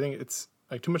 because I think it's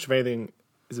like too much of anything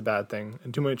is a bad thing,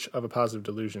 and too much of a positive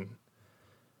delusion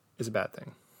is a bad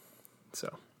thing.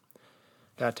 So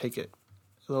gotta take it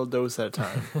a little dose at a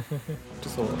time.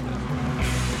 Just a little bit.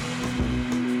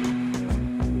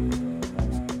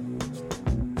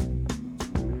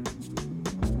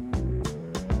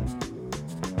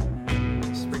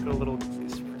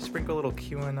 Sprinkle a little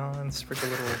QAnon, sprinkle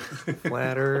a little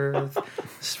flat Earth,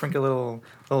 sprinkle a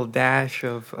little dash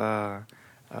of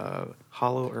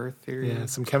hollow Earth theory. Yeah,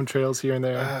 some chemtrails here and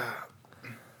there.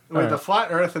 Wait, the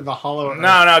flat Earth and the hollow Earth. No,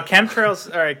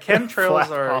 chemtrails. All right, chemtrails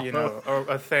are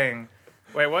a thing.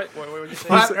 Wait, what would you say?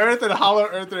 Flat Earth and hollow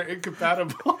Earth are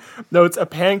incompatible. No, it's a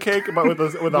pancake, but with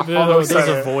a hollow There's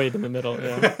center. a void in the middle.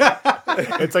 Yeah.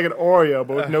 It's like an Oreo,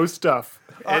 but with no stuff.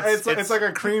 It's like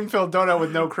a cream-filled donut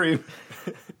with no cream.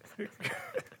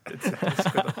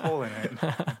 It's got a hole in it.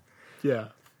 Yeah.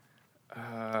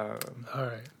 All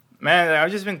right. Man, I've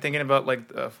just been thinking about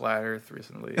like flat Earth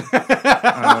recently. We're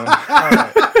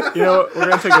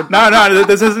gonna take a No,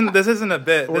 this isn't a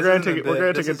bit. we're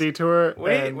gonna take a detour.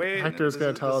 Wait, Hector's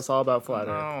gonna tell us all about flat Earth.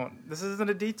 No, this isn't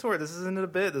a detour. This isn't a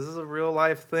bit. This is a real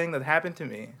life thing that happened to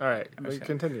me. All right,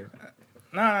 continue.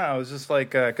 No, it was just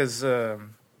like because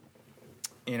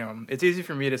it's easy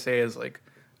for me to say as like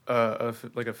a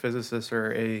physicist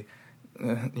or a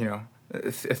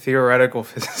theoretical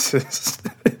physicist.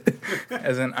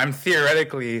 As in, I'm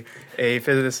theoretically a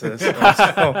physicist.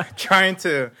 So trying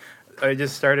to, I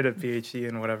just started a PhD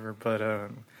and whatever, but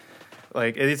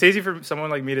like it's easy for someone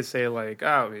like me to say like,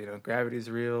 gravity's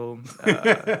real.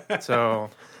 So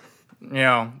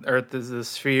Earth is a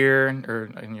sphere, or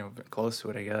close to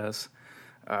it, I guess.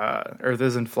 Earth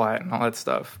isn't flat and all that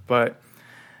stuff, but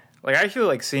like I actually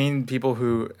like seeing people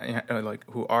who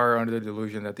who are under the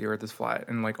delusion that the Earth is flat,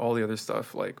 and like all the other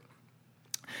stuff, like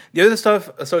the other stuff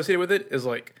associated with it is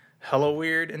like hella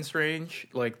weird and strange,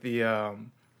 like the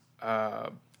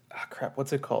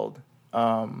what's it called?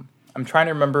 I'm trying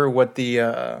to remember what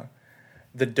the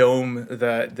dome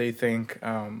that they think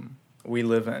we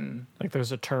live in. Like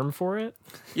there's a term for it?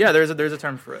 Yeah, there's a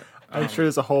term for it. I'm sure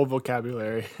there's a whole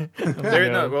vocabulary.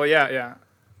 Yeah.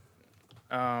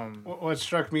 What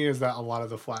struck me is that a lot of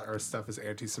the flat Earth stuff is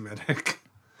anti-Semitic.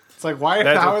 It's like,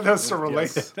 how are those so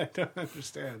related? Yes. I don't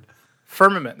understand.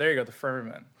 Firmament. There you go. The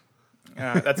firmament.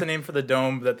 That's a name for the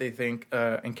dome that they think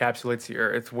encapsulates the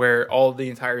Earth, where all the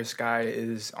entire sky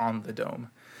is on the dome.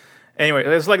 Anyway,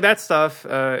 there's like that stuff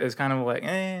is kind of like,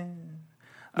 The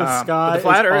but sky the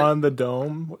flat is Earth, on the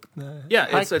dome. What the yeah,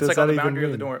 heck it's does like that on the even boundary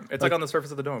of the mean? dome. It's like on the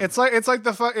surface of the dome. It's like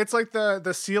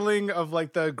the ceiling of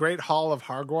like the Great Hall of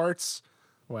Hogwarts.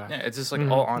 Wow. Yeah, it's just like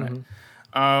all on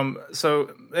it.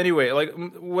 So anyway, like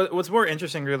what's more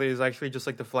interesting really is actually just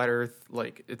like the flat Earth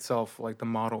like itself, like the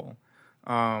model,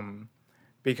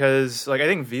 because like I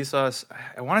think Vsauce,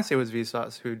 I want to say it was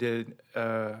Vsauce who did.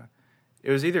 It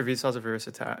was either Vsauce or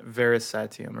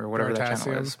Verisatium or whatever that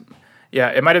channel Veritasium. is. Yeah,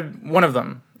 it might have one of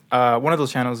them. One of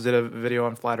those channels did a video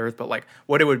on flat Earth, but like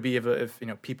what it would be if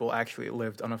people actually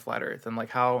lived on a flat Earth and like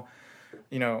how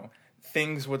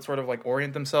things would sort of like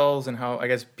orient themselves and how I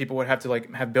guess people would have to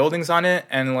like have buildings on it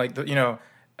and like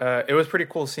it was pretty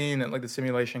cool seeing it, like the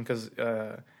simulation because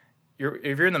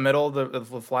if you're in the middle of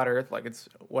the flat Earth, like it's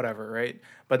whatever, right?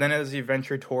 But then as you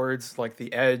venture towards like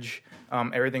the edge,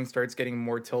 everything starts getting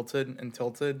more tilted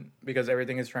because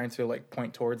everything is trying to like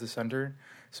point towards the center.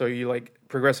 So you like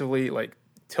progressively like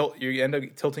tilt. You end up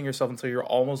tilting yourself until you're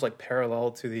almost like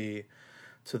parallel to the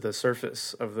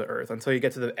surface of the Earth until you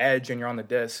get to the edge and you're on the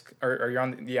disc or you're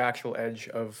on the actual edge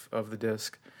of the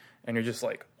disc and you're just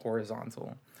like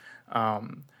horizontal.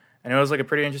 And it was like a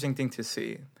pretty interesting thing to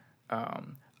see.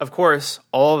 Of course,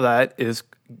 all of that is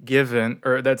given,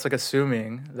 or that's like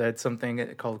assuming that something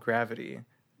called gravity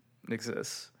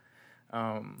exists.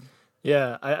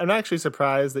 Yeah, I'm actually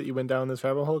surprised that you went down this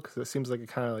rabbit hole because it seems like a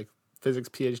kind of like physics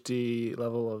PhD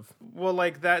level of. Well,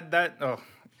 like that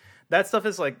stuff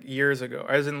is like years ago.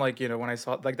 As in, like when I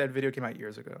saw like that video came out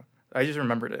years ago. I just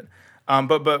remembered it.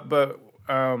 But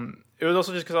it was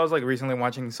also just because I was like recently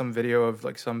watching some video of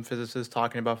like some physicists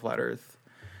talking about flat Earth,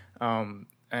 and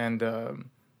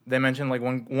they mentioned like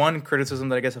one criticism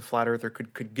that I guess a flat earther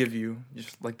could give you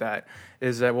just like that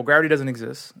is that gravity doesn't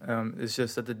exist. It's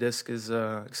just that the disk is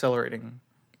accelerating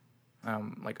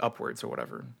like upwards or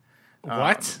whatever.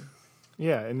 What?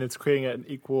 Yeah, and it's creating an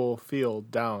equal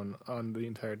field down on the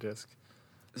entire disk.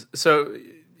 So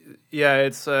yeah,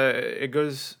 it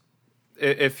goes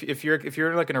if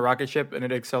you're like in a rocket ship and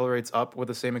it accelerates up with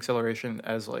the same acceleration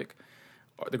as like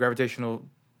the gravitational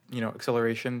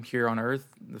acceleration here on Earth,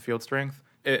 the field strength.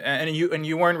 And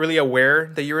you weren't really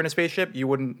aware that you were in a spaceship. You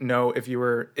wouldn't know if you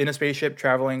were in a spaceship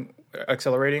traveling,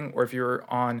 accelerating, or if you're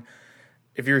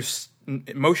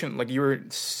motion, like you were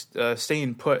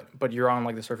staying put, but you're on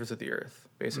like the surface of the Earth,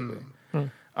 basically.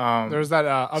 There's that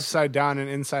upside down and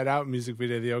inside out music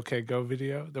video, the OK Go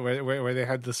video, where they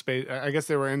had the space. I guess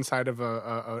they were inside of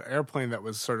a airplane that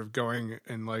was sort of going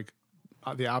in like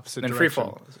the opposite And direction. free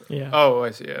fall. Yeah. Oh, I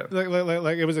see. Yeah.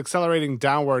 Like it was accelerating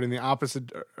downward in the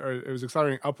opposite, or it was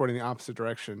accelerating upward in the opposite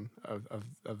direction of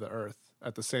the Earth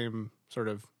at the same sort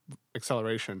of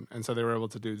acceleration, and so they were able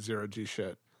to do 0G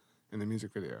shit in the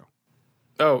music video.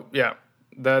 Oh, yeah.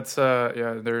 That's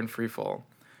they're in free fall.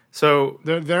 So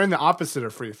They're in the opposite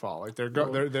of free fall. Like they're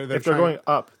If they're going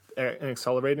up and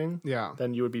accelerating, Yeah.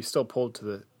 then you would be still pulled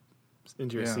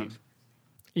into your Yeah. seat.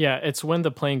 Yeah, it's when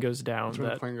the plane goes down when the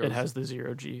that plane it goes- has the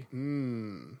 0G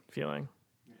feeling.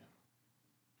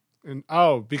 And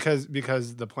because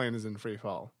the plane is in free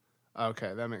fall.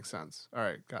 Okay, that makes sense. All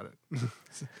right, got it.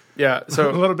 yeah. A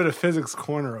So little bit of physics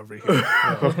corner over here.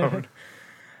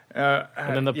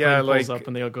 And then the plane yeah, pulls like, up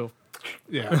and they'll go.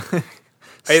 Yeah.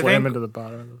 I Slam think into the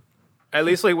bottom. at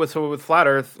least like with flat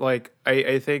Earth, like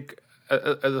I think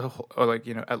as a whole, or like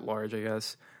at large, I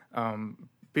guess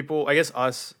people, I guess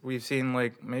us, we've seen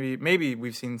like maybe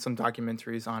we've seen some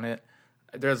documentaries on it.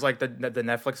 There's like the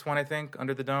Netflix one, I think,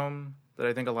 Under the Dome, that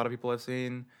I think a lot of people have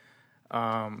seen.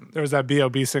 There was that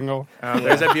B.O.B. single.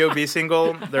 There's that B.O.B.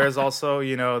 single. There's also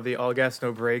the All Gas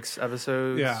No Breaks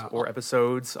episodes Yeah. or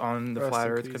episodes on the Rest Flat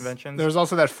in Earth peace. conventions. There was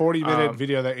also that 40-minute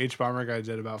video that H. Bomber guy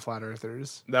did about flat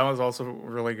earthers. That was also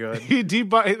really good. He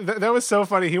debunked. That was so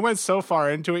funny. He went so far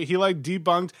into it. He like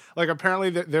debunked. Like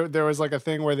apparently there was like a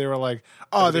thing where they were like,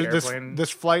 oh, The there's airplane. this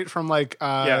flight from like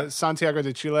Yeah. Santiago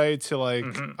de Chile to like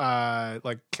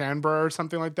Canberra or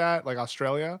something like that, like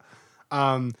Australia,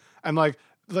 and like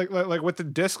with the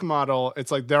disc model, it's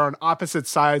like they're on opposite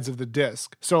sides of the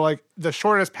disc. So like the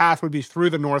shortest path would be through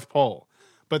the North Pole,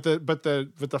 but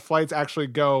the flights actually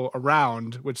go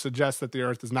around, which suggests that the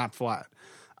Earth is not flat.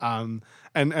 And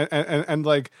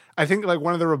like I think like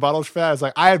one of the rebuttals for that is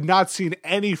like I have not seen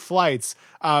any flights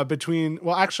between.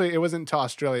 Well, actually, it wasn't to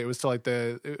Australia. It was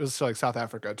to South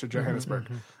Africa, to Johannesburg.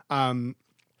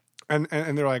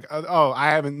 And they're like, oh,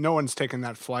 I haven't. No one's taken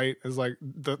that flight. It's like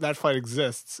that flight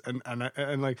exists, and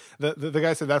like the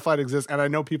guy said that flight exists, and I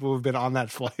know people who've been on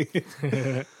that flight.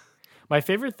 My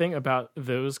favorite thing about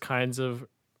those kinds of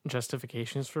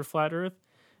justifications for flat Earth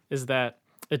is that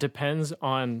it depends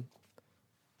on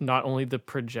not only the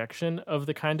projection of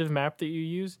the kind of map that you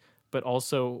use, but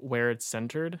also where it's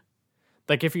centered.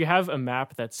 Like if you have a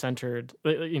map that's centered,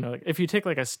 if you take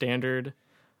like a standard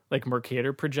like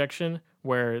Mercator projection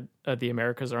where the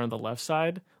Americas are on the left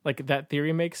side, like that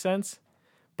theory makes sense.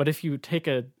 But if you take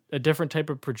a different type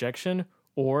of projection,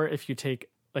 or if you take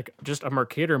like just a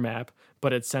Mercator map,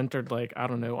 but it's centered like, I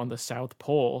don't know, on the South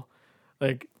Pole,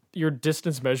 like your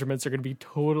distance measurements are going to be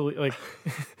totally like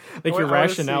like your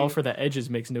rationale for the edges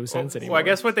makes no sense anymore. Well, I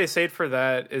guess what they say for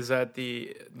that is that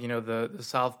the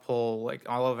South Pole, like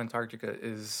all of Antarctica,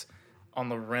 is on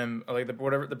the rim, like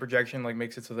whatever the projection like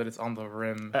makes it so that it's on the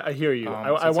rim. I hear you. So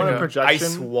I it's want like a projection.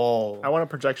 Ice wall. I want a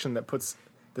projection that puts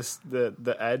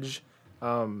the edge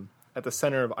at the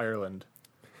center of Ireland,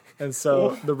 and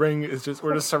so the ring is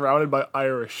we're just surrounded by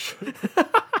Irish.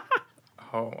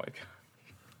 Oh my god.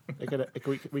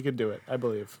 We could do it. I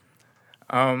believe.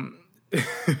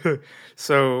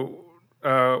 So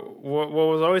what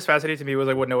was always fascinating to me was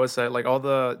like what Noah said, like all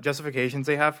the justifications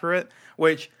they have for it,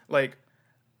 which like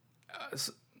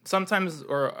sometimes,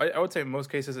 or I would say in most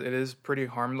cases, it is pretty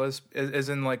harmless. As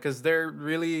in like because they're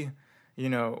really,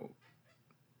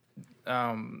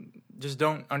 just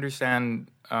don't understand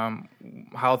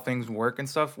how things work and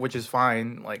stuff, which is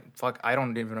fine. Like fuck, I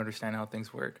don't even understand how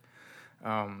things work.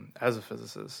 As a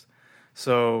physicist.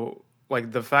 So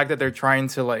like the fact that they're trying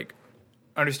to like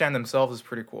understand themselves is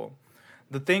pretty cool.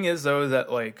 The thing is though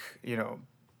that like,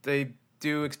 they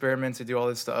do experiments, they do all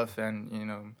this stuff,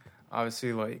 and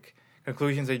obviously like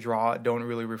conclusions they draw don't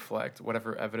really reflect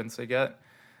whatever evidence they get.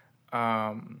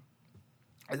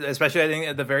 Especially I think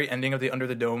at the very ending of the Under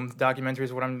the Dome documentary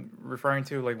is what I'm referring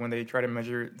to, like when they try to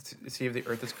measure to see if the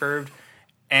Earth is curved.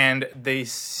 And they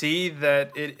see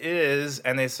that it is,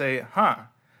 and they say, "Huh,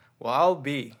 well, I'll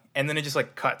be." And then it just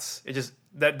like cuts. It just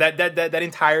that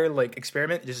entire like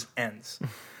experiment just ends.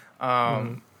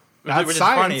 That's which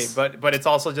science. is funny, but it's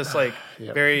also just like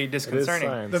very disconcerting.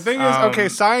 science. The thing is, okay,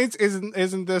 science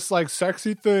isn't this like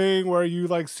sexy thing where you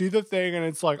like see the thing and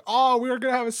it's like, oh, we're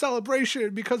gonna have a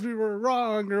celebration because we were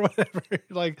wrong or whatever.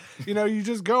 Like, you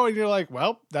just go and you're like,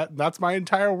 well, that's my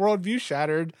entire worldview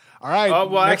shattered. All right,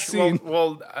 next scene.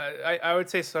 I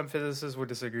would say some physicists would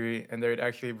disagree, and they'd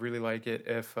actually really like it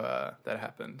if that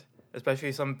happened.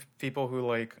 Especially some people who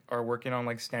like are working on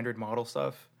like standard model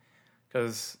stuff,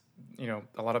 because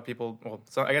a lot of people. Well,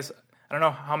 so I guess I don't know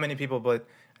how many people, but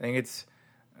I think it's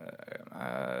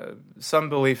some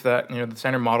belief that the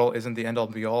standard model isn't the end all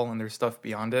be all, and there's stuff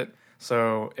beyond it.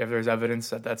 So if there's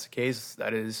evidence that that's the case,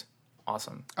 that is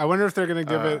awesome. I wonder if they're going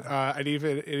to give it an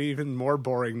even more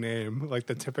boring name, like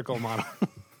the typical model.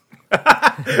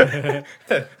 The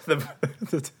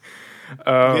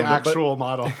actual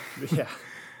model. Yeah.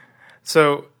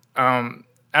 So,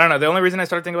 I don't know. The only reason I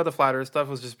started thinking about the flat Earth stuff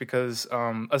was just because,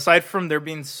 aside from there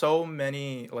being so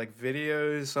many like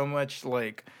videos, so much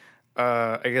like,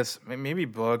 I guess maybe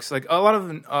books, like a lot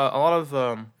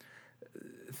of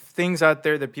things out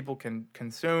there that people can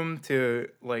consume to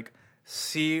like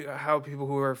see how people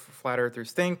who are flat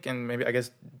earthers think, and maybe I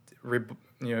guess do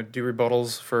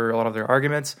rebuttals for a lot of their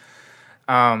arguments.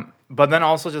 But then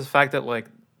also just the fact that like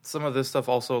some of this stuff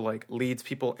also like leads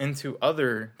people into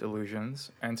other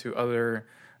delusions and to other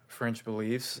fringe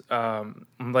beliefs.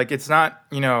 Like it's not,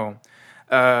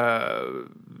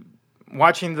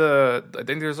 watching I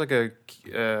think there's like a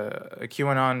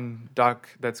QAnon doc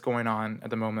that's going on at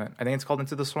the moment. I think it's called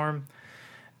Into the Storm.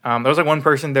 There was like one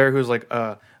person there who's like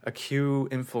a Q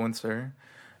influencer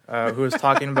who was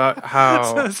talking about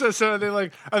how so are they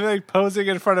like posing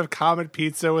in front of Comet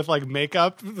Pizza with like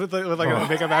makeup with like a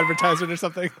makeup advertisement or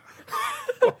something?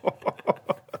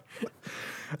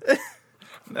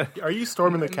 Are you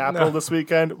storming the Capitol this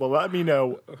weekend? Well, let me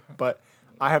know. But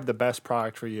I have the best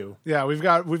product for you. Yeah, we've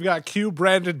got Q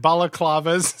branded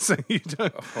balaclavas. So you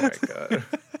don't... Oh my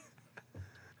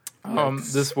god.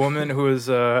 This woman who was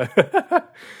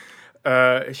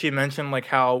she mentioned like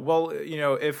how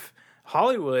if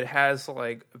Hollywood has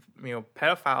like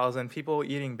pedophiles and people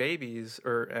eating babies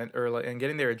and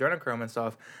getting their adrenochrome and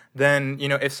stuff, then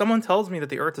if someone tells me that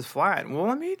the Earth is flat, well,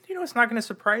 I mean it's not going to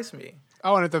surprise me.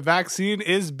 Oh, and if the vaccine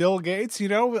is Bill Gates,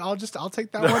 I'll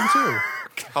take that one too.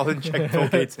 I'll inject Bill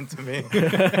Gates into me.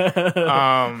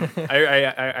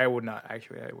 I would not.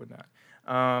 Actually, I would not.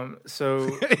 So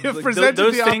if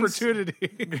presented the opportunity,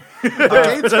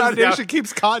 the Gates Foundation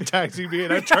keeps contacting me,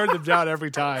 and I turn them down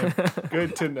every time.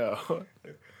 Good to know.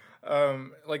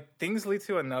 Like things lead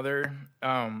to another,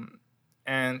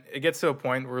 and it gets to a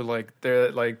point where like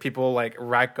they're like people like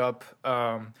rack up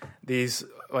these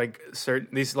like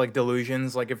certain these like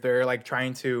delusions, like if they're like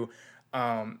trying to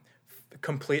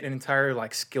complete an entire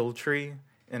like skill tree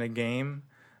in a game,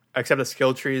 except the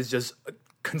skill tree is just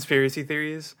conspiracy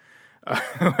theories.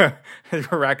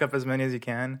 Rack up as many as you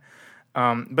can.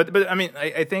 But I mean,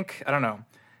 I think, I don't know,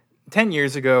 10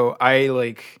 years ago, I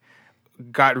like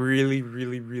got really,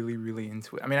 really, really, really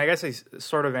into it. I mean, I guess I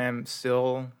sort of am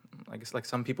still, I guess, like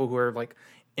some people who are like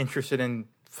interested in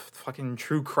fucking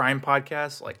true crime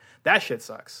podcasts. Like, that shit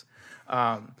sucks.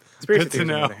 Conspiracy Good to theories,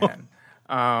 know. on the other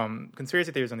hand.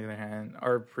 Conspiracy theories, on the other hand,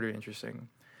 are pretty interesting.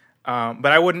 But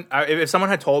I wouldn't, if someone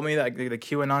had told me that like, the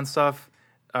QAnon stuff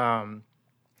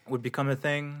would become a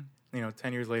thing,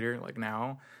 10 years later, like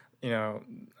now,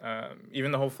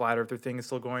 even the whole flat earther thing is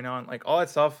still going on, like all that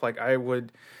stuff, like I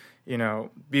would,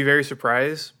 be very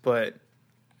surprised. But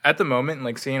at the moment,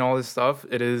 like seeing all this stuff,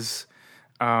 it is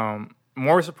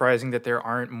more surprising that there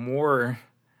aren't more,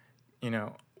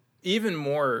 even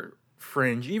more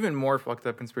fringe, even more fucked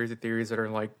up conspiracy theories that are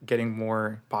like getting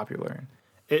more popular.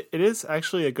 It is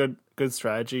actually a good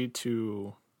strategy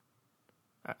to.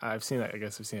 I've seen that. I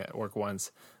guess I've seen it work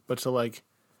once, but to like,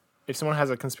 if someone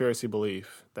has a conspiracy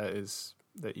belief that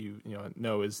you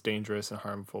know is dangerous and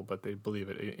harmful, but they believe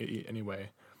it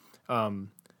anyway.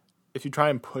 If you try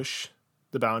and push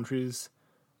the boundaries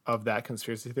of that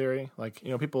conspiracy theory, like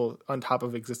people on top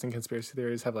of existing conspiracy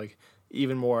theories have like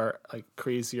even more like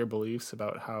crazier beliefs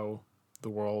about how the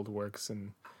world works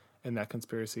and that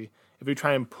conspiracy. If you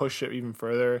try and push it even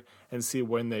further and see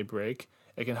when they break,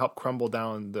 it can help crumble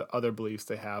down the other beliefs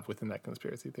they have within that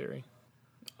conspiracy theory.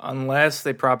 Unless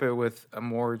they prop it with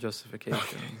more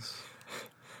justifications.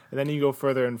 And then you go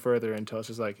further and further until it's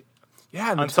just like,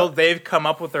 yeah. Until they've come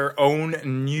up with their own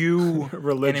new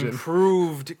Religion. and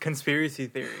improved conspiracy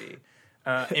theory.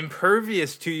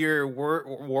 Impervious to your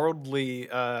worldly,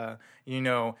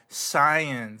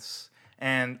 science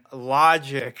and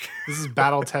logic. This is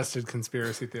battle-tested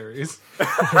conspiracy theories.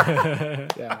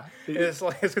 Yeah. It's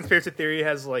like his conspiracy theory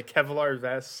has like Kevlar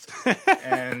vest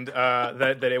and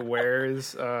that it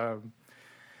wears. I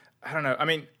don't know. I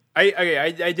mean,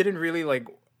 I didn't really like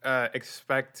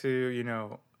expect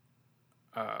to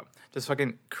just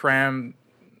fucking cram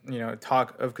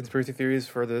talk of conspiracy theories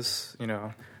for this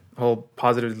whole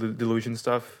positive delusion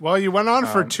stuff. Well, you went on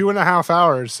for 2.5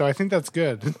 hours, so I think that's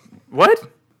good. What?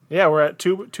 Yeah, we're at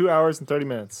 2 hours and 30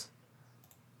 minutes.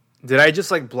 Did I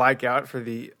just like black out for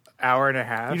the hour and a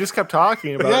half? You just kept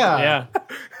talking about Yeah.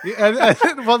 Yeah.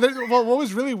 Well, what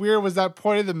was really weird was that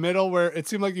point in the middle where it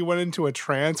seemed like you went into a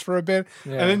trance for a bit,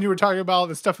 and then you were talking about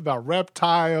the stuff about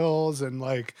reptiles and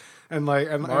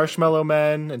Marshmallow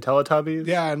Men and Teletubbies.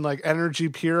 yeah, and like energy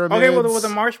pyramids. Okay, well, the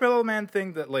Marshmallow Man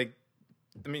thing that like,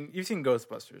 I mean, you've seen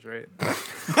Ghostbusters, right?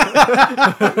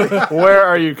 Where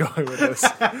are you going with this?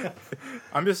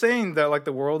 I'm just saying that like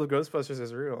the world of Ghostbusters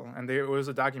is real, and it was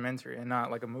a documentary and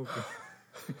not like a movie.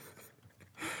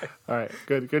 All right,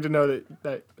 good to know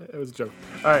that it was a joke.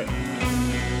 All right.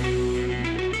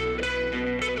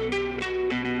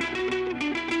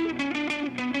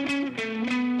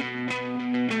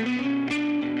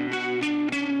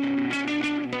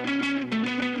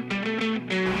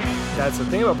 That's the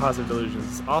thing about positive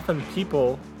delusions. Often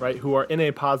people, right, who are in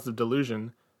a positive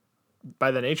delusion,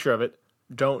 by the nature of it,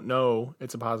 don't know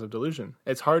it's a positive delusion.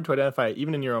 It's hard to identify,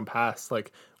 even in your own past,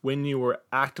 like when you were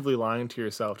actively lying to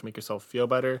yourself to make yourself feel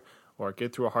better or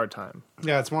get through a hard time.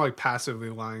 Yeah, it's more like passively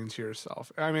lying to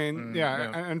yourself. I mean,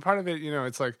 and part of it,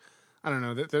 it's like, I don't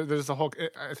know, there's the whole,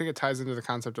 I think it ties into the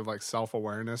concept of like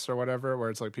self-awareness or whatever,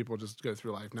 where it's like people just go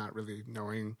through life not really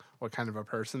knowing what kind of a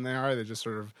person they are. They just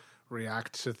sort of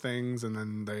react to things and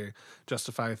then they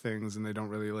justify things and they don't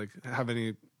really like have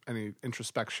any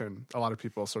introspection. A lot of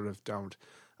people sort of don't.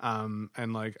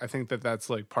 And like, I think that's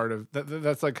like part of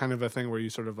that's like kind of a thing where you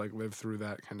sort of like live through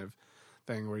that kind of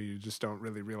thing where you just don't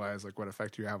really realize like what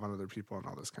effect you have on other people and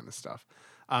all this kind of stuff.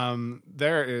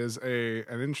 There is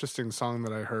an interesting song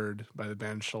that I heard by the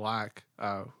band Shellac,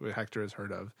 who Hector has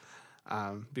heard of,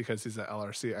 because he's an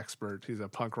LRC expert. He's a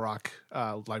punk rock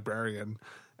librarian.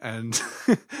 And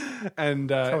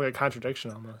Probably a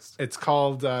contradiction almost. it's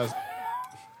called Ooh,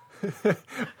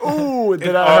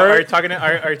 did I Are you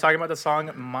hurt? talking about the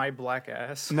song "My Black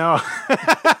Ass"? no.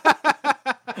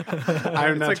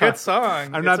 It's a good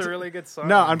song. It's a really good song.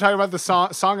 No, I'm talking about the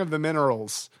song of the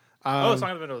Minerals. Song of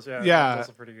the Middles. Yeah, Yeah, that's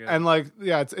also pretty good. and like,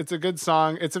 yeah, it's a good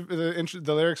song. The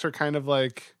lyrics are kind of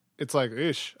like, it's like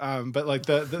ish, but like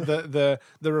the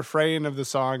refrain of the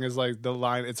song is like the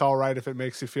line, "It's all right if it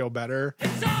makes you feel better."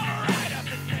 It's alright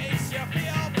if it makes you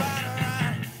feel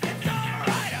better. It's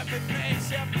alright if it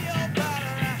makes you feel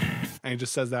better. And he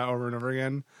just says that over and over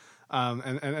again.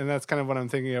 And that's kind of what I'm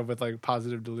thinking of with like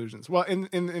positive delusions. Well,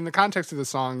 in the context of the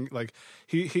song, like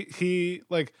he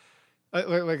like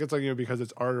it's like, because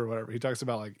it's art or whatever. He talks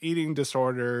about like eating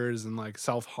disorders and like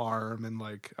self-harm and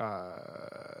like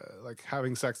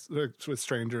having sex with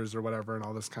strangers or whatever and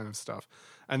all this kind of stuff.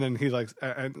 And then he like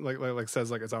says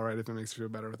like it's all right if it makes you feel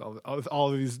better with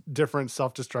all of these different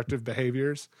self-destructive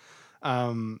behaviors,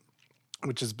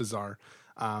 which is bizarre.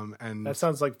 And that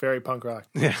sounds like very punk rock.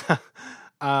 yeah.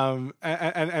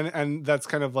 And that's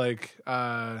kind of like,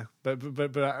 but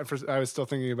I was still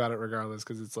thinking about it regardless,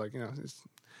 because it's like,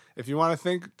 if you want to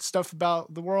think stuff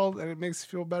about the world and it makes you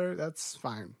feel better, that's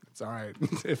fine. It's all right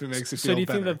if it makes you feel better. So do you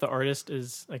think that the artist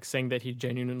is like saying that he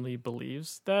genuinely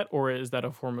believes that, or is that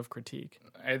a form of critique?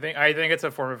 I think it's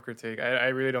a form of critique. I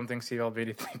really don't think Steve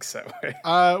Albini thinks that way.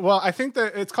 Well, I think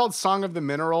that it's called Song of the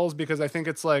Minerals because I think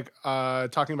it's like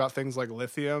talking about things like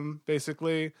lithium,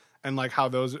 basically, and like how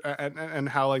those and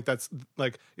how like that's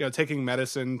like, taking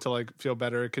medicine to like feel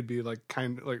better. It could be like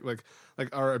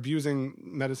or abusing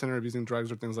medicine or abusing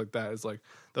drugs or things like that. Is like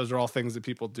those are all things that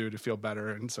people do to feel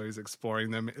better, and so he's exploring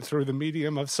them through the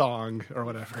medium of song or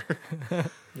whatever.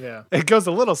 Yeah, it goes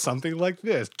a little something like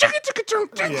this.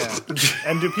 Yeah,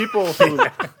 and do people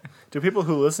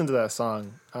who listen to that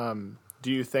song,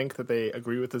 do you think that they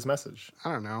agree with this message?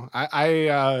 I don't know.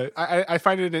 I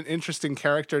find it an interesting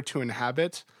character to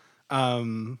inhabit.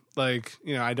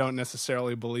 I don't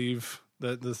necessarily believe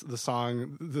the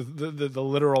song, the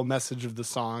literal message of the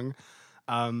song,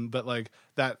 but like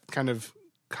that kind of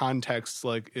context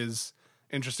like is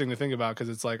interesting to think about, because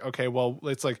it's like, okay, well,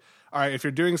 it's like, all right, if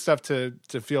you're doing stuff to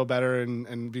feel better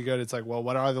and be good, it's like, well,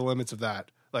 what are the limits of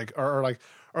that? Like, or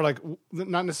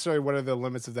not necessarily what are the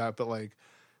limits of that, but like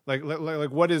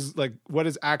what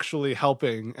is actually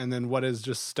helping, and then what is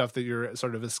just stuff that you're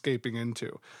sort of escaping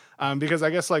into. Because I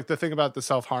guess like the thing about the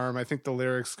self-harm, I think the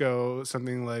lyrics go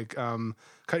something like,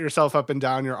 cut yourself up and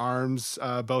down your arms,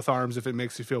 both arms, if it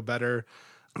makes you feel better.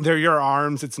 They're your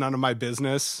arms. It's none of my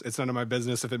business. It's none of my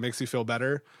business if it makes you feel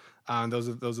better. Those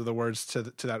are the words to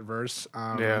that verse.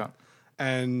 Yeah.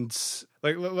 And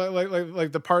like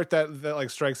the part that like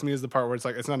strikes me is the part where it's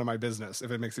like, it's none of my business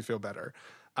if it makes you feel better.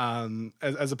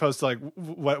 As opposed to like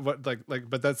what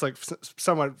but that's like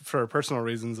somewhat for personal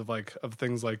reasons of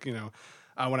things like,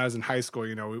 when I was in high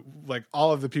school, like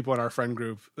all of the people in our friend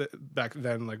group back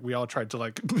then, like we all tried to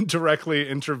like directly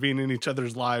intervene in each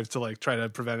other's lives to like try to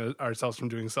prevent ourselves from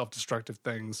doing self-destructive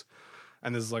things.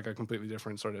 And this is like a completely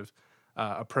different sort of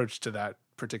approach to that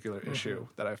particular issue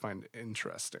that I find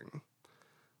interesting.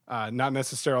 Not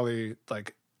necessarily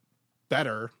like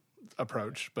better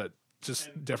approach, but just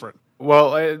different.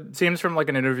 Well, it seems from like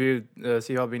an interview,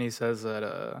 Steve Albini says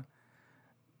that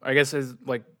I guess is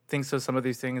like thinks of some of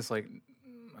these things like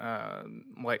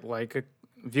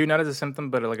view not as a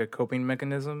symptom but like a coping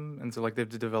mechanism, and so like they've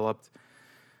developed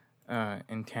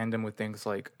in tandem with things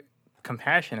like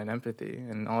compassion and empathy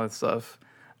and all that stuff.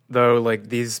 Though like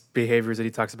these behaviors that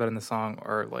he talks about in the song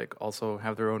are like also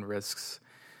have their own risks.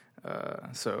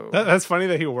 So that's funny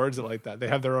that he words it like that. They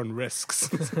have their own risks.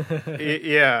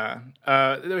 Yeah.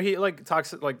 He like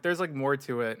talks like there's like more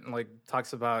to it, and like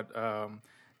talks about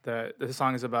that the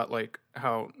song is about like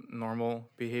how normal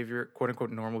behavior, quote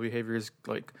unquote normal behavior, is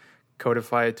like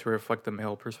codified to reflect the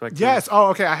male perspective. Yes. Oh,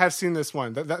 okay. I have seen this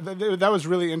one. That was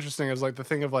really interesting. It was like the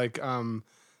thing of like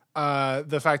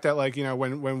the fact that like,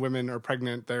 when women are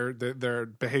pregnant, their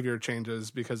behavior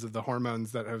changes because of the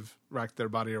hormones that have wrecked their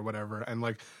body or whatever. And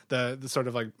like the sort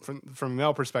of like from a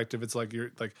male perspective, it's like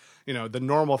you're like, the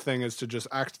normal thing is to just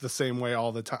act the same way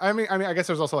all the time. I mean, I guess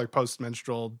there's also like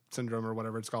post-menstrual syndrome or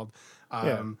whatever it's called.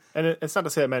 And it's not to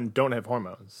say that men don't have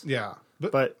hormones. Yeah,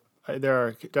 but there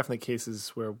are definitely cases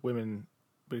where women,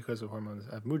 because of hormones,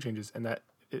 have mood changes, and that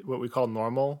what we call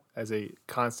normal as a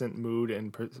constant mood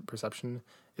and perception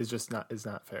is just not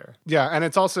fair. Yeah, and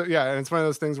it's also and it's one of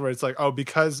those things where it's like, oh,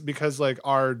 because like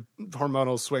our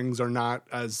hormonal swings are not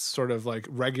as sort of like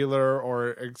regular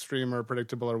or extreme or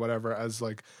predictable or whatever as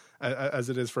like as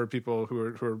it is for people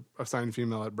who are assigned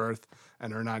female at birth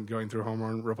and are not going through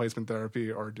hormone replacement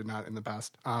therapy or did not in the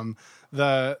past.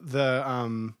 Like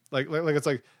it's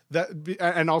like that,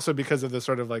 and also because of the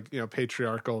sort of like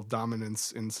patriarchal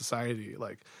dominance in society,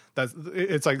 like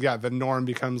it's like the norm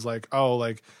becomes like, oh,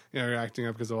 like you're acting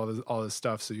up because of all this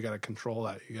stuff, so you got to control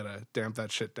that, you got to damp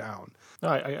that shit down. No,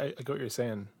 I get what you're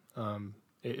saying.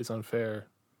 It is unfair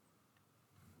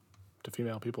to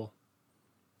female people.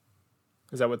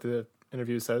 Is that what the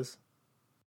interview says?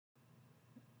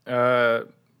 Yeah.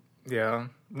 I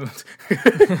mean,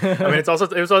 it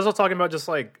was also talking about just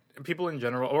like people in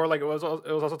general, or like it was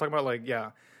also talking about like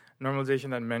normalization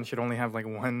that men should only have like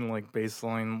one like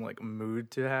baseline like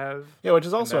mood to have. Yeah, which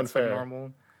is also and that's, like, unfair.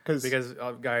 normal Because because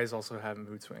guys also have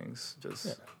mood swings.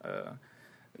 Just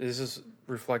it's just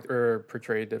reflect or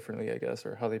portrayed differently, I guess,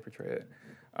 or how they portray it.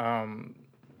 And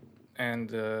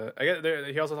I guess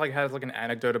he also like has like an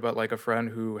anecdote about like a friend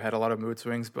who had a lot of mood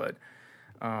swings, but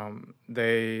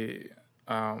they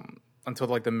until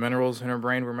like the minerals in her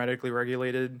brain were medically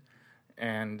regulated,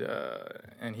 and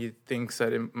he thinks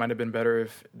that it might have been better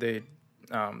if they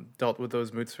dealt with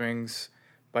those mood swings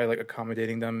by like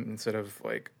accommodating them instead of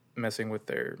like messing with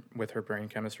her brain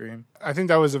chemistry. I think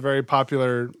that was a very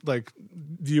popular like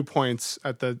viewpoints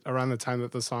at around the time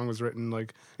that the song was written.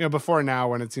 Like, you know, before now,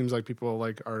 when it seems like people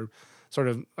like are sort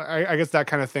of, I guess that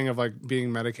kind of thing of like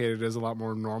being medicated is a lot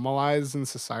more normalized in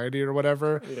society or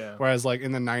whatever. Yeah. Whereas like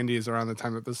in the 90s, around the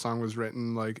time that this song was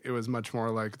written, like it was much more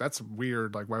like, that's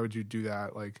weird. Like, why would you do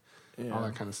that? Like all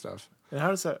that kind of stuff. And how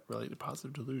does that relate to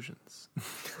positive delusions?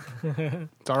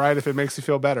 It's all right if it makes you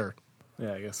feel better.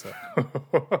 Yeah, I guess so.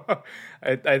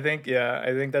 I think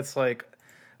that's like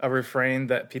a refrain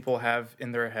that people have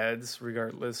in their heads,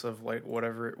 regardless of like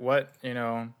what you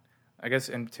know. I guess,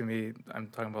 and to me, I'm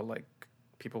talking about like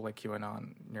people like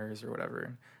QAnon nerds or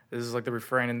whatever. This is like the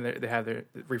refrain, and they have the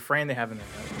refrain they have in their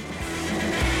head.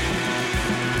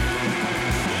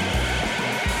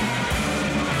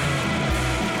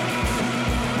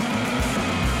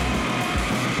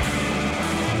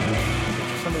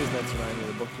 Somebody's meant to remind me of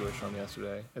the book you were showing me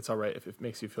yesterday. It's all right if it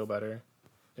makes you feel better.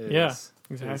 Yeah,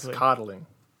 exactly. It's coddling.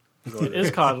 It is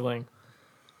coddling.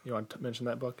 You want to mention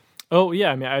that book? Oh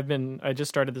yeah, I mean, I just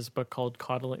started this book called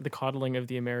 "The Coddling of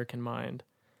the American Mind."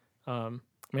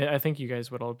 I think you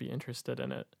guys would all be interested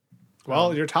in it.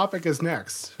 Well, your topic is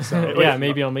next. So Yeah,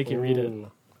 maybe I'll make you read it.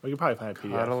 Ooh. Well, you can probably find a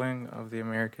PDF. Coddling of the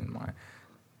American mind.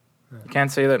 You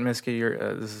can't say that,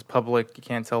 Miski. This is public. You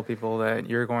can't tell people that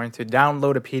you're going to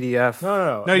download a PDF.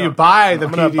 No, you buy the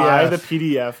I'm gonna PDF. buy the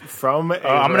PDF from.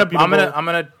 I'm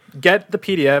gonna get the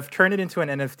PDF, turn it into an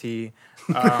NFT,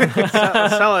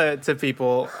 sell it to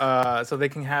people, so they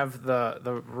can have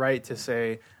the right to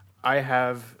say, I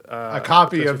have a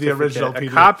copy of the original certificate,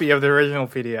 PDF. a copy of the original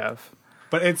PDF.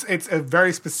 But it's a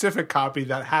very specific copy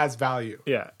that has value.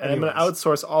 Yeah, and I'm going to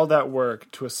outsource all that work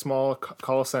to a small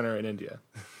call center in India.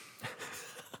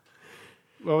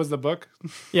 What was the book?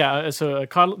 Yeah, so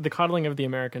The Coddling of the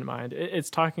American Mind.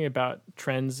 It's talking about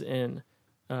trends in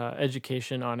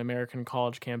education on American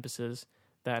college campuses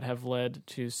that have led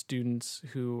to students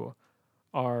who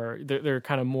are they're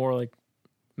kind of more like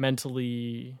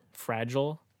mentally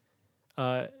fragile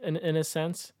in a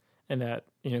sense, and that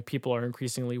people are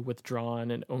increasingly withdrawn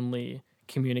and only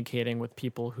communicating with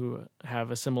people who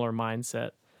have a similar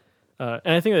mindset. And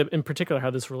I think that in particular how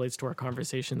this relates to our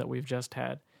conversation that we've just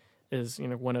had is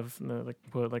one of the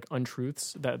like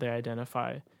untruths that they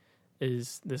identify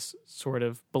is this sort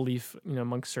of belief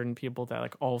amongst certain people that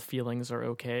like all feelings are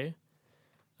okay,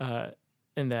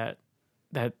 and that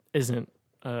isn't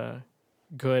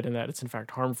good, and that it's in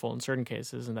fact harmful in certain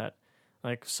cases, and that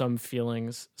like some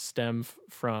feelings stem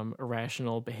from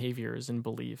irrational behaviors and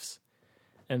beliefs,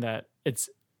 and that it's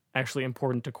actually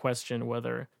important to question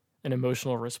whether an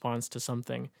emotional response to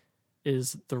something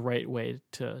is the right way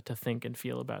to think and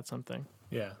feel about something.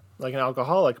 Yeah, like an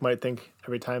alcoholic might think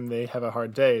every time they have a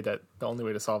hard day that the only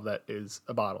way to solve that is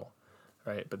a bottle,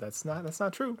 right? But that's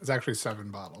not true. It's actually 7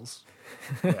 bottles.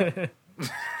 Yeah.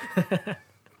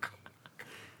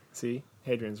 See,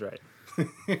 Hadrian's right.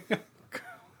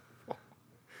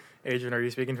 Adrian, are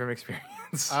you speaking from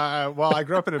experience? Well, I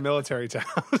grew up in a military town.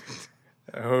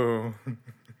 Oh.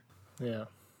 Yeah.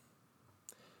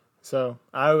 So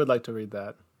I would like to read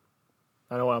that.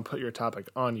 I don't want to put your topic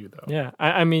on you, though. Yeah,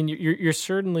 I mean, you're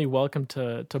certainly welcome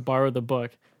to borrow the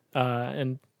book,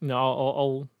 and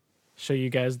I'll show you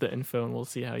guys the info, and we'll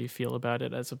see how you feel about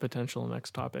it as a potential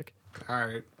next topic. All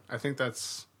right. I think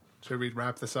should we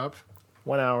wrap this up?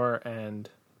 1 hour and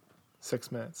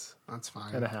 6 minutes That's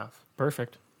fine. and a half.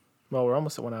 Perfect. Well, we're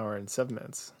almost at 1 hour and 7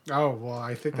 minutes. Oh, well,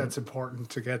 I think that's important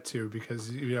to get to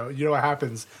because, you know what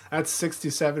happens? That's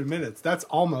 67 minutes. That's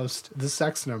almost the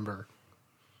sex number.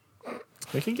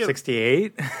 We can get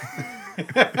 68?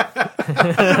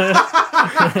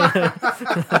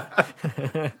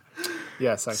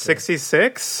 Yes, I can.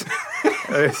 66?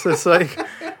 It's just like,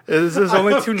 this is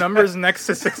only 2 numbers next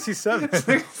to 67.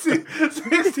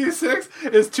 66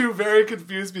 is 2 very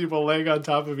confused people laying on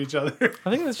top of each other. I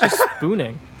think that's just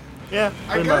spooning. Yeah,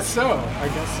 I pretty guess much. so.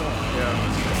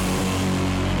 Yeah.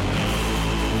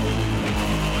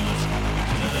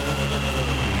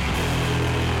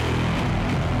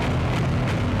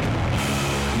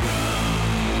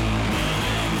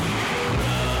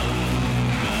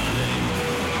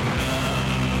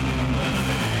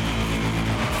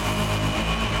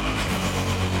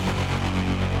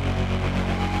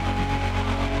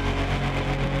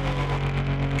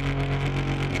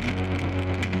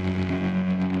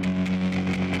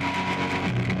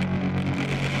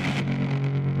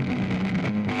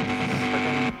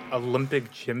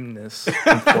 Olympic gymnast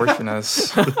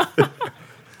contortionist.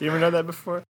 You ever know that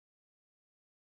before?